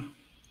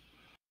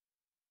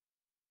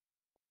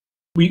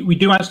 We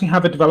do actually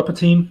have a developer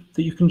team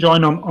that you can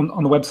join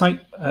on the website.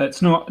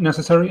 It's not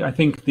necessary. I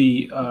think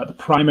the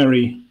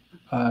primary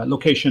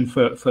location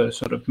for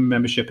sort of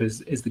membership is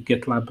the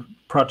GitLab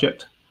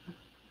project.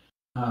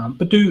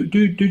 But do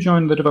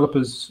join the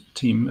developers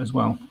team as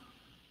well.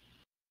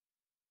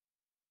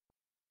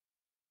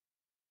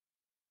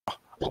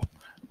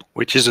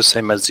 Which is the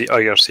same as the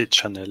IRC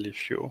channel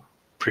if you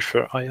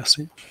prefer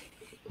IRC.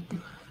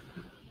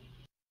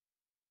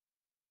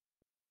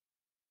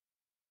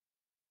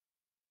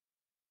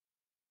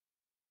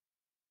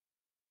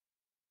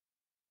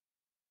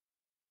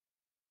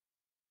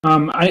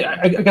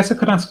 I guess I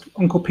could ask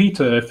Uncle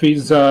Peter if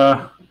he's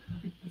going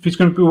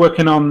to be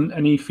working on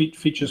any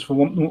features for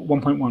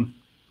 1.1.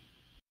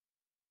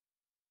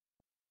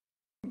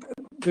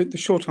 The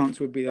short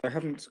answer would be I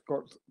haven't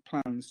got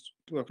plans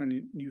to work on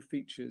any new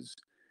features,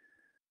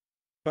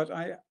 but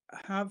I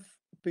have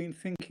been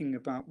thinking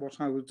about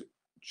what I would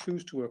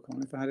choose to work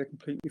on if I had a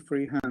completely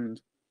free hand.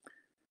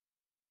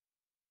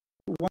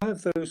 One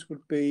of those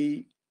would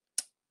be,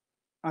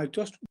 I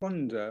just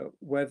wonder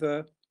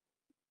whether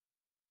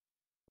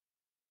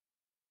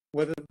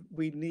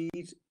we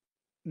need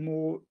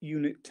more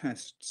unit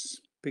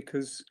tests,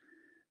 because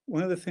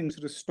one of the things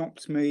that has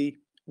stopped me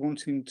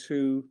wanting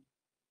to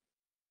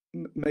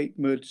make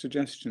merge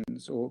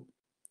suggestions or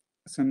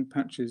send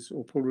patches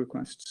or pull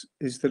requests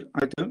is that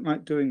I don't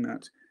like doing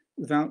that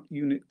without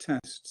unit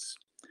tests.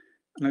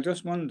 And I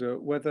just wonder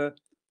whether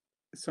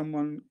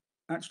someone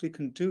actually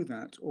can do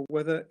that, or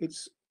whether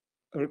it's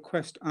a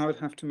request I would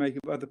have to make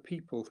of other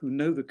people who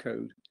know the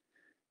code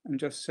and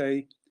just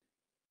say,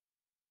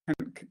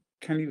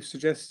 can you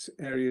suggest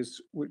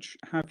areas which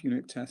have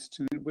unit tests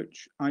and in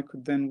which I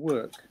could then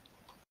work?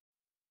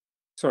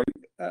 Sorry.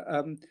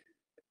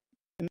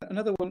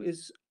 Another one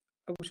is,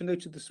 which I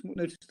noticed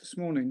this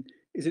morning,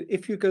 is that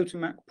if you go to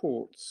Mac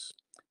ports,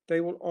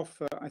 they will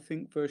offer, I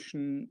think,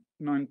 version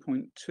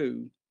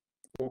 9.2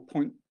 or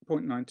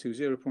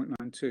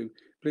 0.92,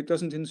 but it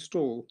doesn't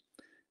install.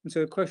 And so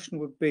the question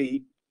would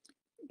be,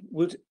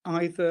 would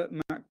either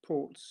Mac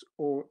ports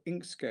or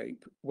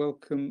Inkscape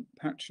welcome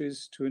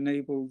patches to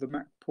enable the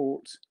Mac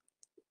port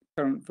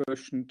current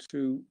version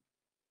to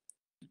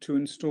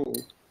install?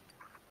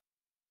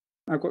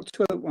 I've got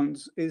two other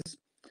ones. Is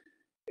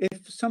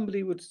if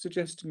somebody would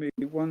suggest to me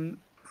one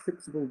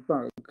fixable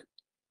bug,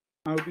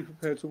 I would be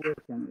prepared to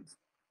work on it.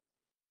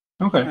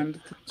 Okay.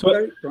 And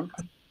so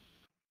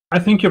I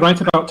think you're right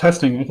about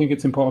testing. I think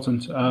it's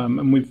important,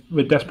 and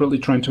we're desperately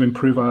trying to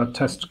improve our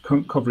test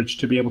coverage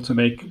to be able to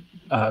make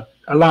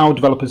allow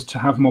developers to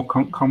have more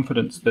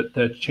confidence that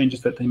the changes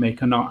that they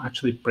make are not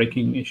actually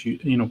breaking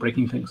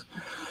breaking things.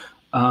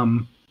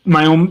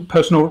 My own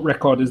personal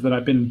record is that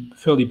I've been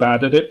fairly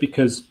bad at it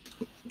because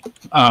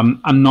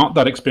I'm not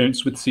that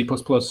experienced with C++,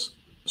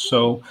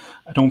 so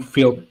I don't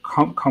feel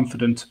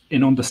confident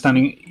in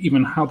understanding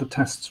even how the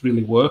tests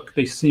really work.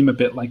 They seem a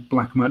bit like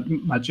black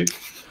magic.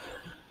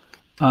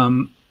 But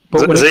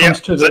when it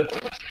comes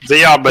to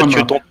they are, but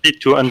you don't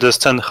need to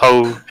understand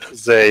how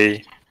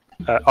they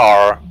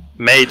are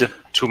made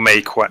to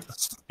make one.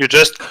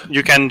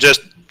 You can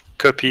just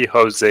copy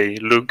how they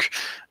look,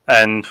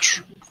 and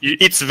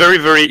it's very,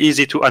 very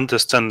easy to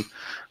understand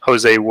how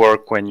they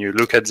work when you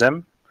look at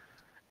them.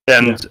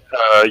 And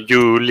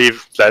you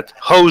leave that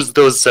how's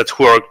those that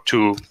work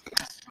to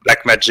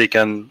black magic,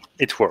 and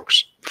it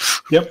works.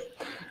 Yep.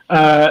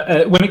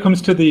 When it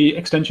comes to the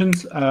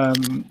extensions,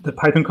 the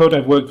Python code,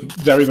 I've worked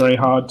very, very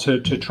hard to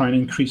try and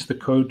increase the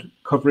code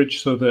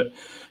coverage so that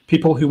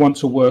people who want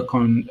to work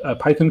on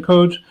Python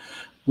code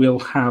will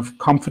have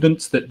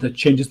confidence that the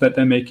changes that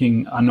they're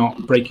making are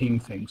not breaking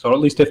things, or at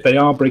least if they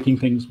are breaking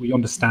things, we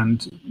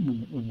understand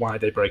why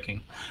they're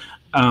breaking.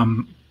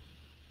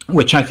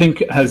 Which I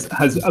think has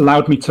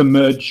allowed me to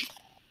merge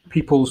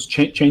people's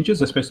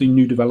changes, especially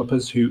new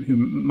developers who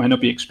might not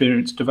be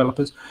experienced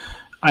developers.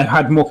 I've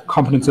had more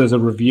confidence as a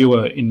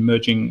reviewer in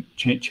merging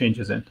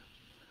changes in.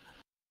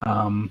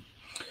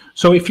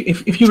 So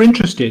if you're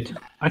interested,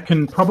 I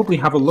can probably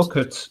have a look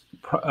at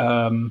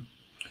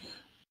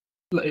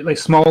like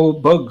small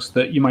bugs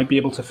that you might be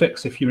able to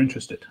fix if you're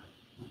interested.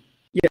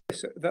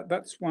 Yes,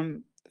 that's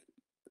one.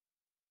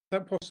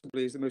 That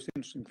possibly is the most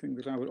interesting thing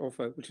that I would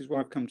offer, which is why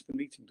I've come to the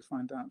meeting to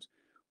find out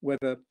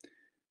whether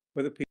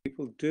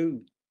people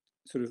do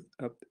sort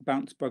of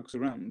bounce bugs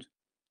around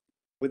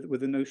with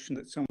the notion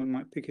that someone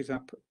might pick it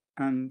up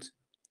and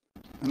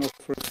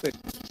offer a fix.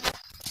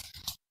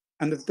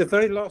 And the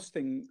very last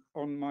thing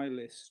on my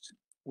list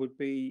would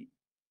be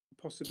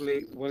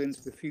possibly well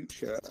into the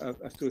future,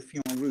 after a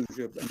Fillon Rouge,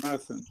 a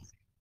marathon,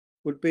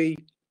 would be,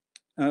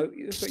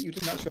 you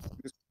didn't actually ask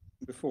this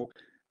before,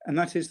 and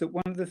that is that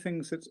one of the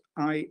things that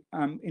I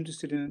am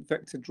interested in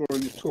vector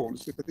drawing at all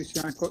is because this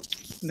year I've got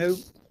no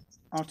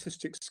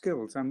artistic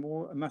skills. I'm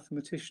more a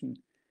mathematician.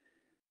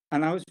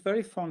 And I was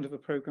very fond of a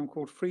program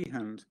called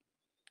Freehand,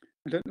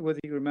 I don't know whether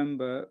you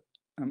remember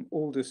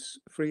Aldous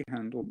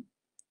Freehand, or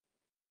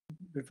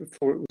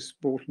before it was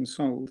bought and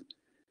sold.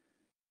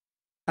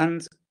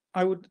 And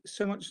I would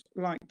so much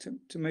like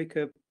to make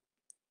a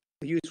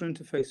user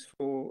interface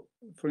for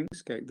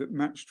Inkscape that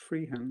matched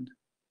Freehand.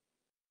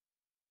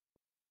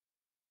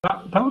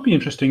 That would be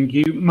interesting.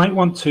 You might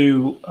want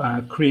to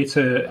create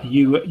a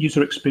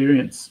user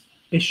experience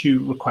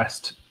issue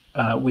request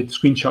with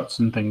screenshots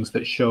and things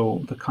that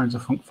show the kinds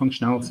of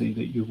functionality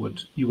that you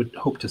would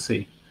hope to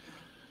see.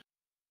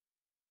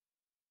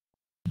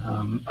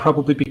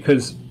 Probably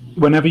because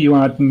whenever you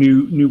add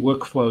new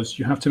workflows,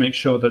 you have to make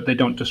sure that they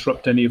don't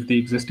disrupt any of the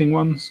existing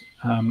ones.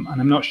 And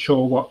I'm not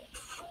sure what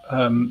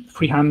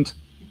Freehand,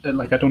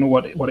 like I don't know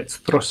what its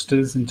thrust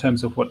is in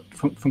terms of what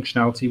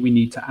functionality we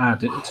need to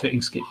add to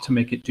Inkscape to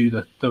make it do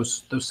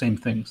those same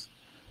things.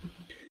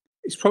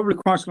 It's probably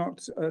quite a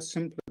lot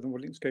simpler than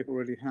what Inkscape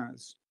already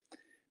has.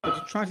 But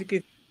to try to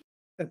give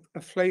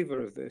a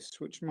flavour of this,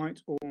 which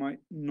might or might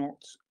not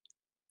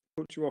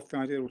put you off the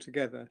idea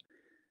altogether,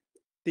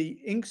 the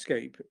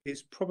Inkscape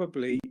is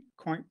probably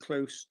quite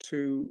close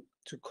to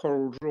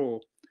Coral Draw,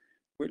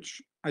 which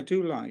I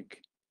do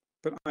like,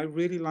 but I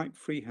really like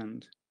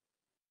Freehand.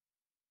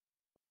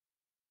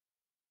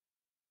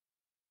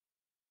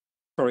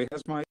 Sorry,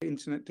 has my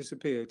internet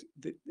disappeared?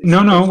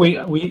 No,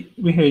 we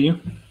hear you.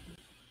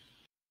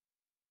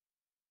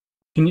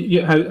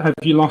 Have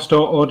you lost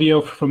audio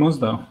from us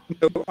though?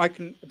 No, I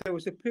can. There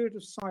was a period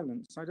of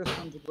silence. I just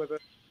wondered whether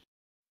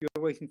you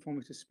were waiting for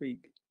me to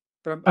speak.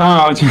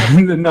 Oh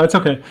no, it's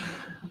okay.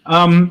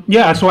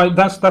 Yeah, so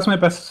that's my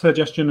best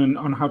suggestion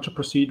on how to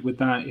proceed with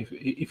that.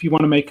 If you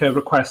want to make a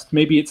request,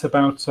 maybe it's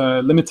about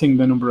limiting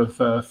the number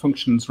of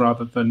functions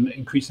rather than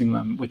increasing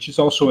them, which is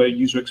also a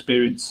user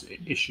experience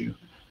issue.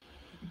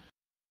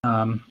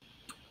 I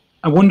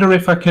wonder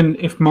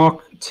if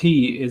Mark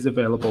T is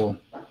available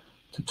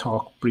to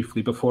talk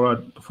briefly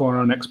before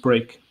our next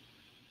break.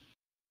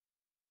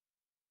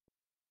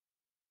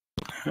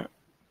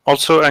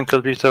 Also,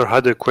 Uncle Peter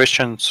had a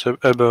question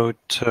about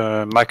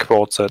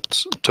macboards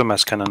that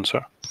Thomas can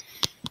answer.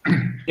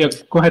 Yeah,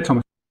 go ahead,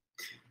 Thomas.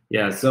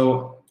 Yeah,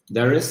 so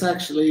there is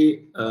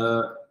actually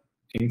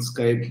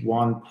Inkscape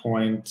 1.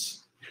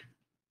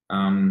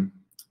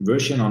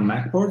 Version on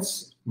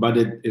macboards, but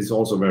it is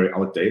also very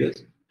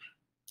outdated,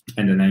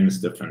 and the name is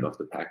different of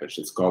the package.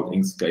 It's called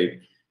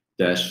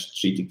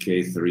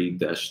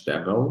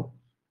Inkscape-GTK3-Devel,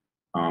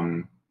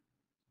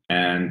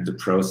 and the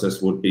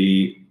process would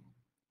be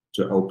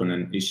to open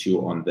an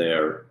issue on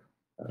their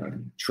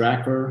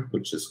tracker,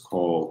 which is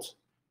called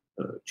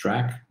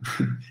track,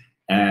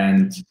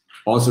 and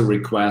also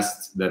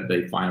request that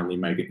they finally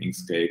make an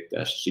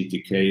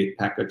Inkscape-GTK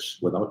package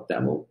without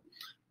Devel,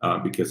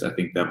 because I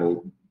think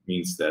Devel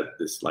means that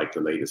it's like the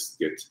latest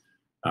Git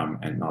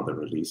and not the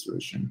release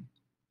version.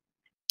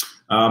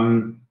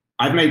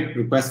 I've made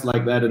requests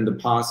like that in the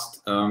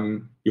past.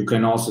 You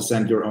can also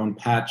send your own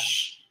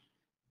patch,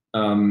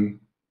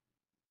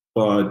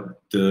 but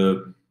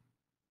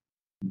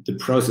the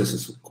process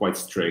is quite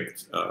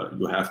strict.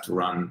 You have to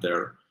run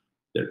their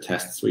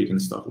test suite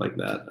and stuff like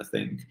that, I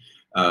think,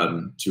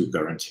 to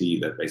guarantee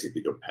that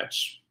basically your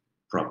patch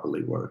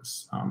properly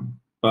works.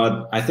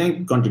 But I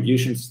think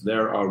contributions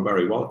there are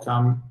very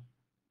welcome,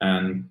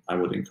 and I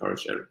would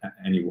encourage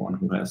anyone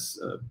who has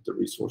the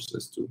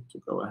resources to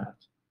go ahead.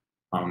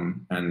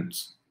 And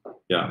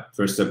yeah,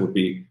 first step would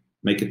be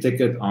make a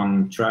ticket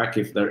on track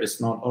if there is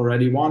not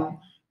already one,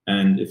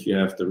 and if you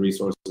have the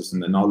resources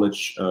and the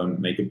knowledge,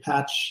 make a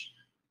patch,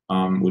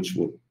 which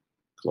would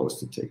close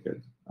the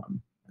ticket.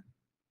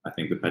 I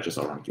think the patches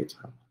are on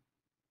GitHub.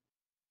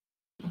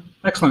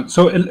 Excellent.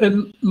 So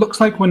it looks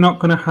like we're not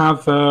going to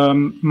have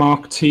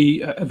Mark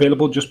T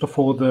available just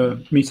before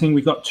the meeting.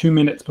 We've got 2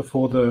 minutes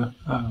before the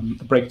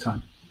break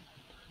time.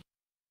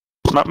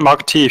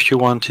 Mark T, if you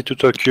wanted to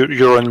talk,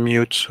 you're on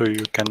mute, so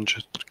you can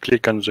just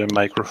click on the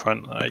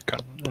microphone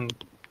icon and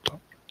talk.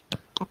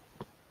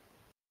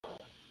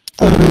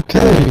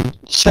 Okay,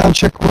 sound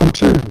check 1,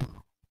 2.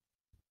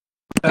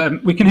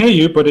 We can hear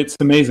you, but it's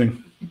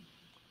amazing.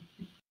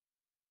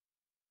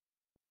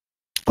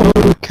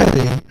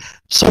 Okay,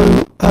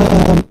 so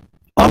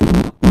I'm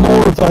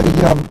more of a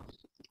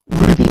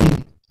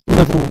Ruby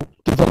level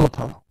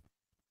developer.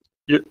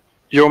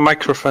 Your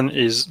microphone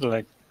is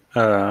like,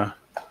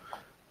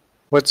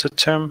 what's the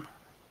term?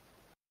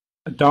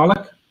 A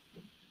Dalek?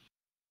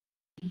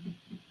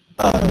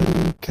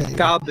 Okay.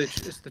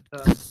 Garbage is the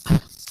term.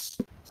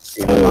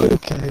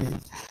 Okay.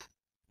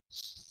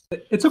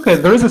 It's okay.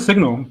 There is a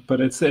signal,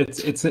 but it's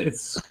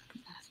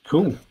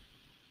cool.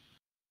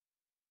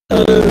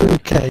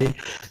 Okay,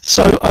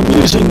 so I'm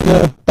using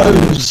the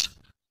Bose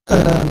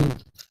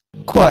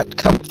Quiet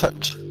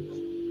Comfort.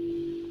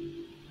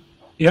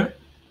 Yeah.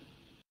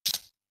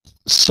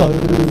 So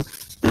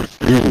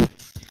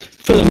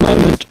for the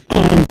moment,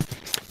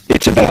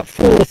 it's about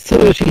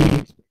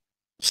 4:30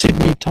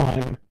 Sydney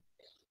time,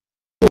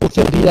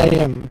 4:30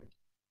 a.m.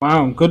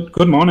 Wow.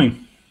 Good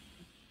morning.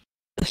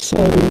 So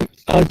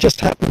I just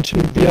happened to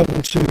be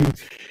able to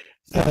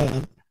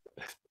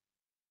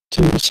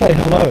say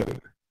hello.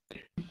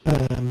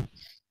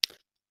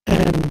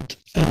 and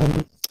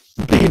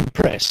be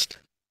impressed.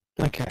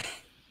 Okay.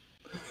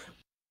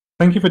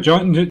 Thank you for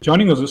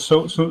joining us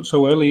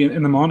so early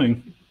in the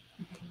morning.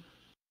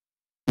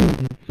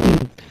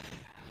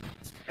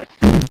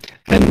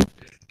 And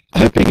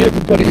hoping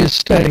everybody is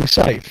staying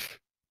safe.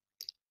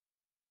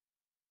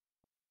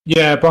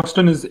 Yeah,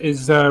 Boston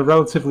is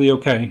relatively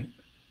okay.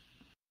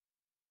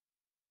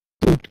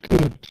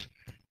 Good.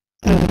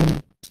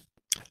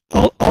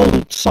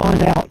 I'll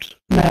sign out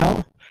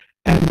now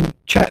and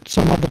chat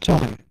some other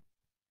time.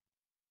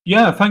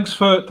 Yeah, thanks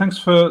for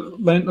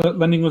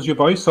lending us your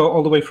voice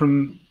all the way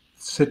from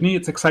Sydney.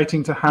 It's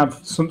exciting to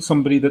have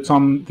somebody that's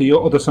on the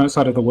other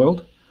side of the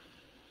world.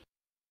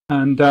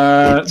 And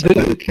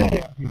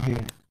okay.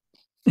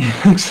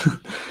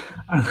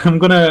 I'm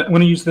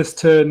gonna use this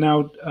to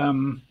now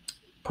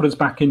put us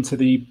back into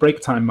the break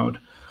time mode.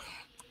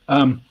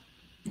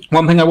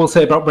 One thing I will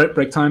say about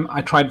break time,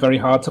 I tried very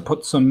hard to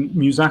put some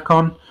music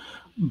on,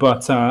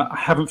 but I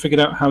haven't figured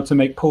out how to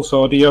make Pulse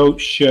Audio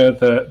share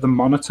the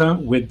monitor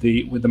with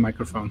the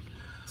microphone.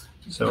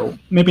 So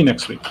maybe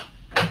next week.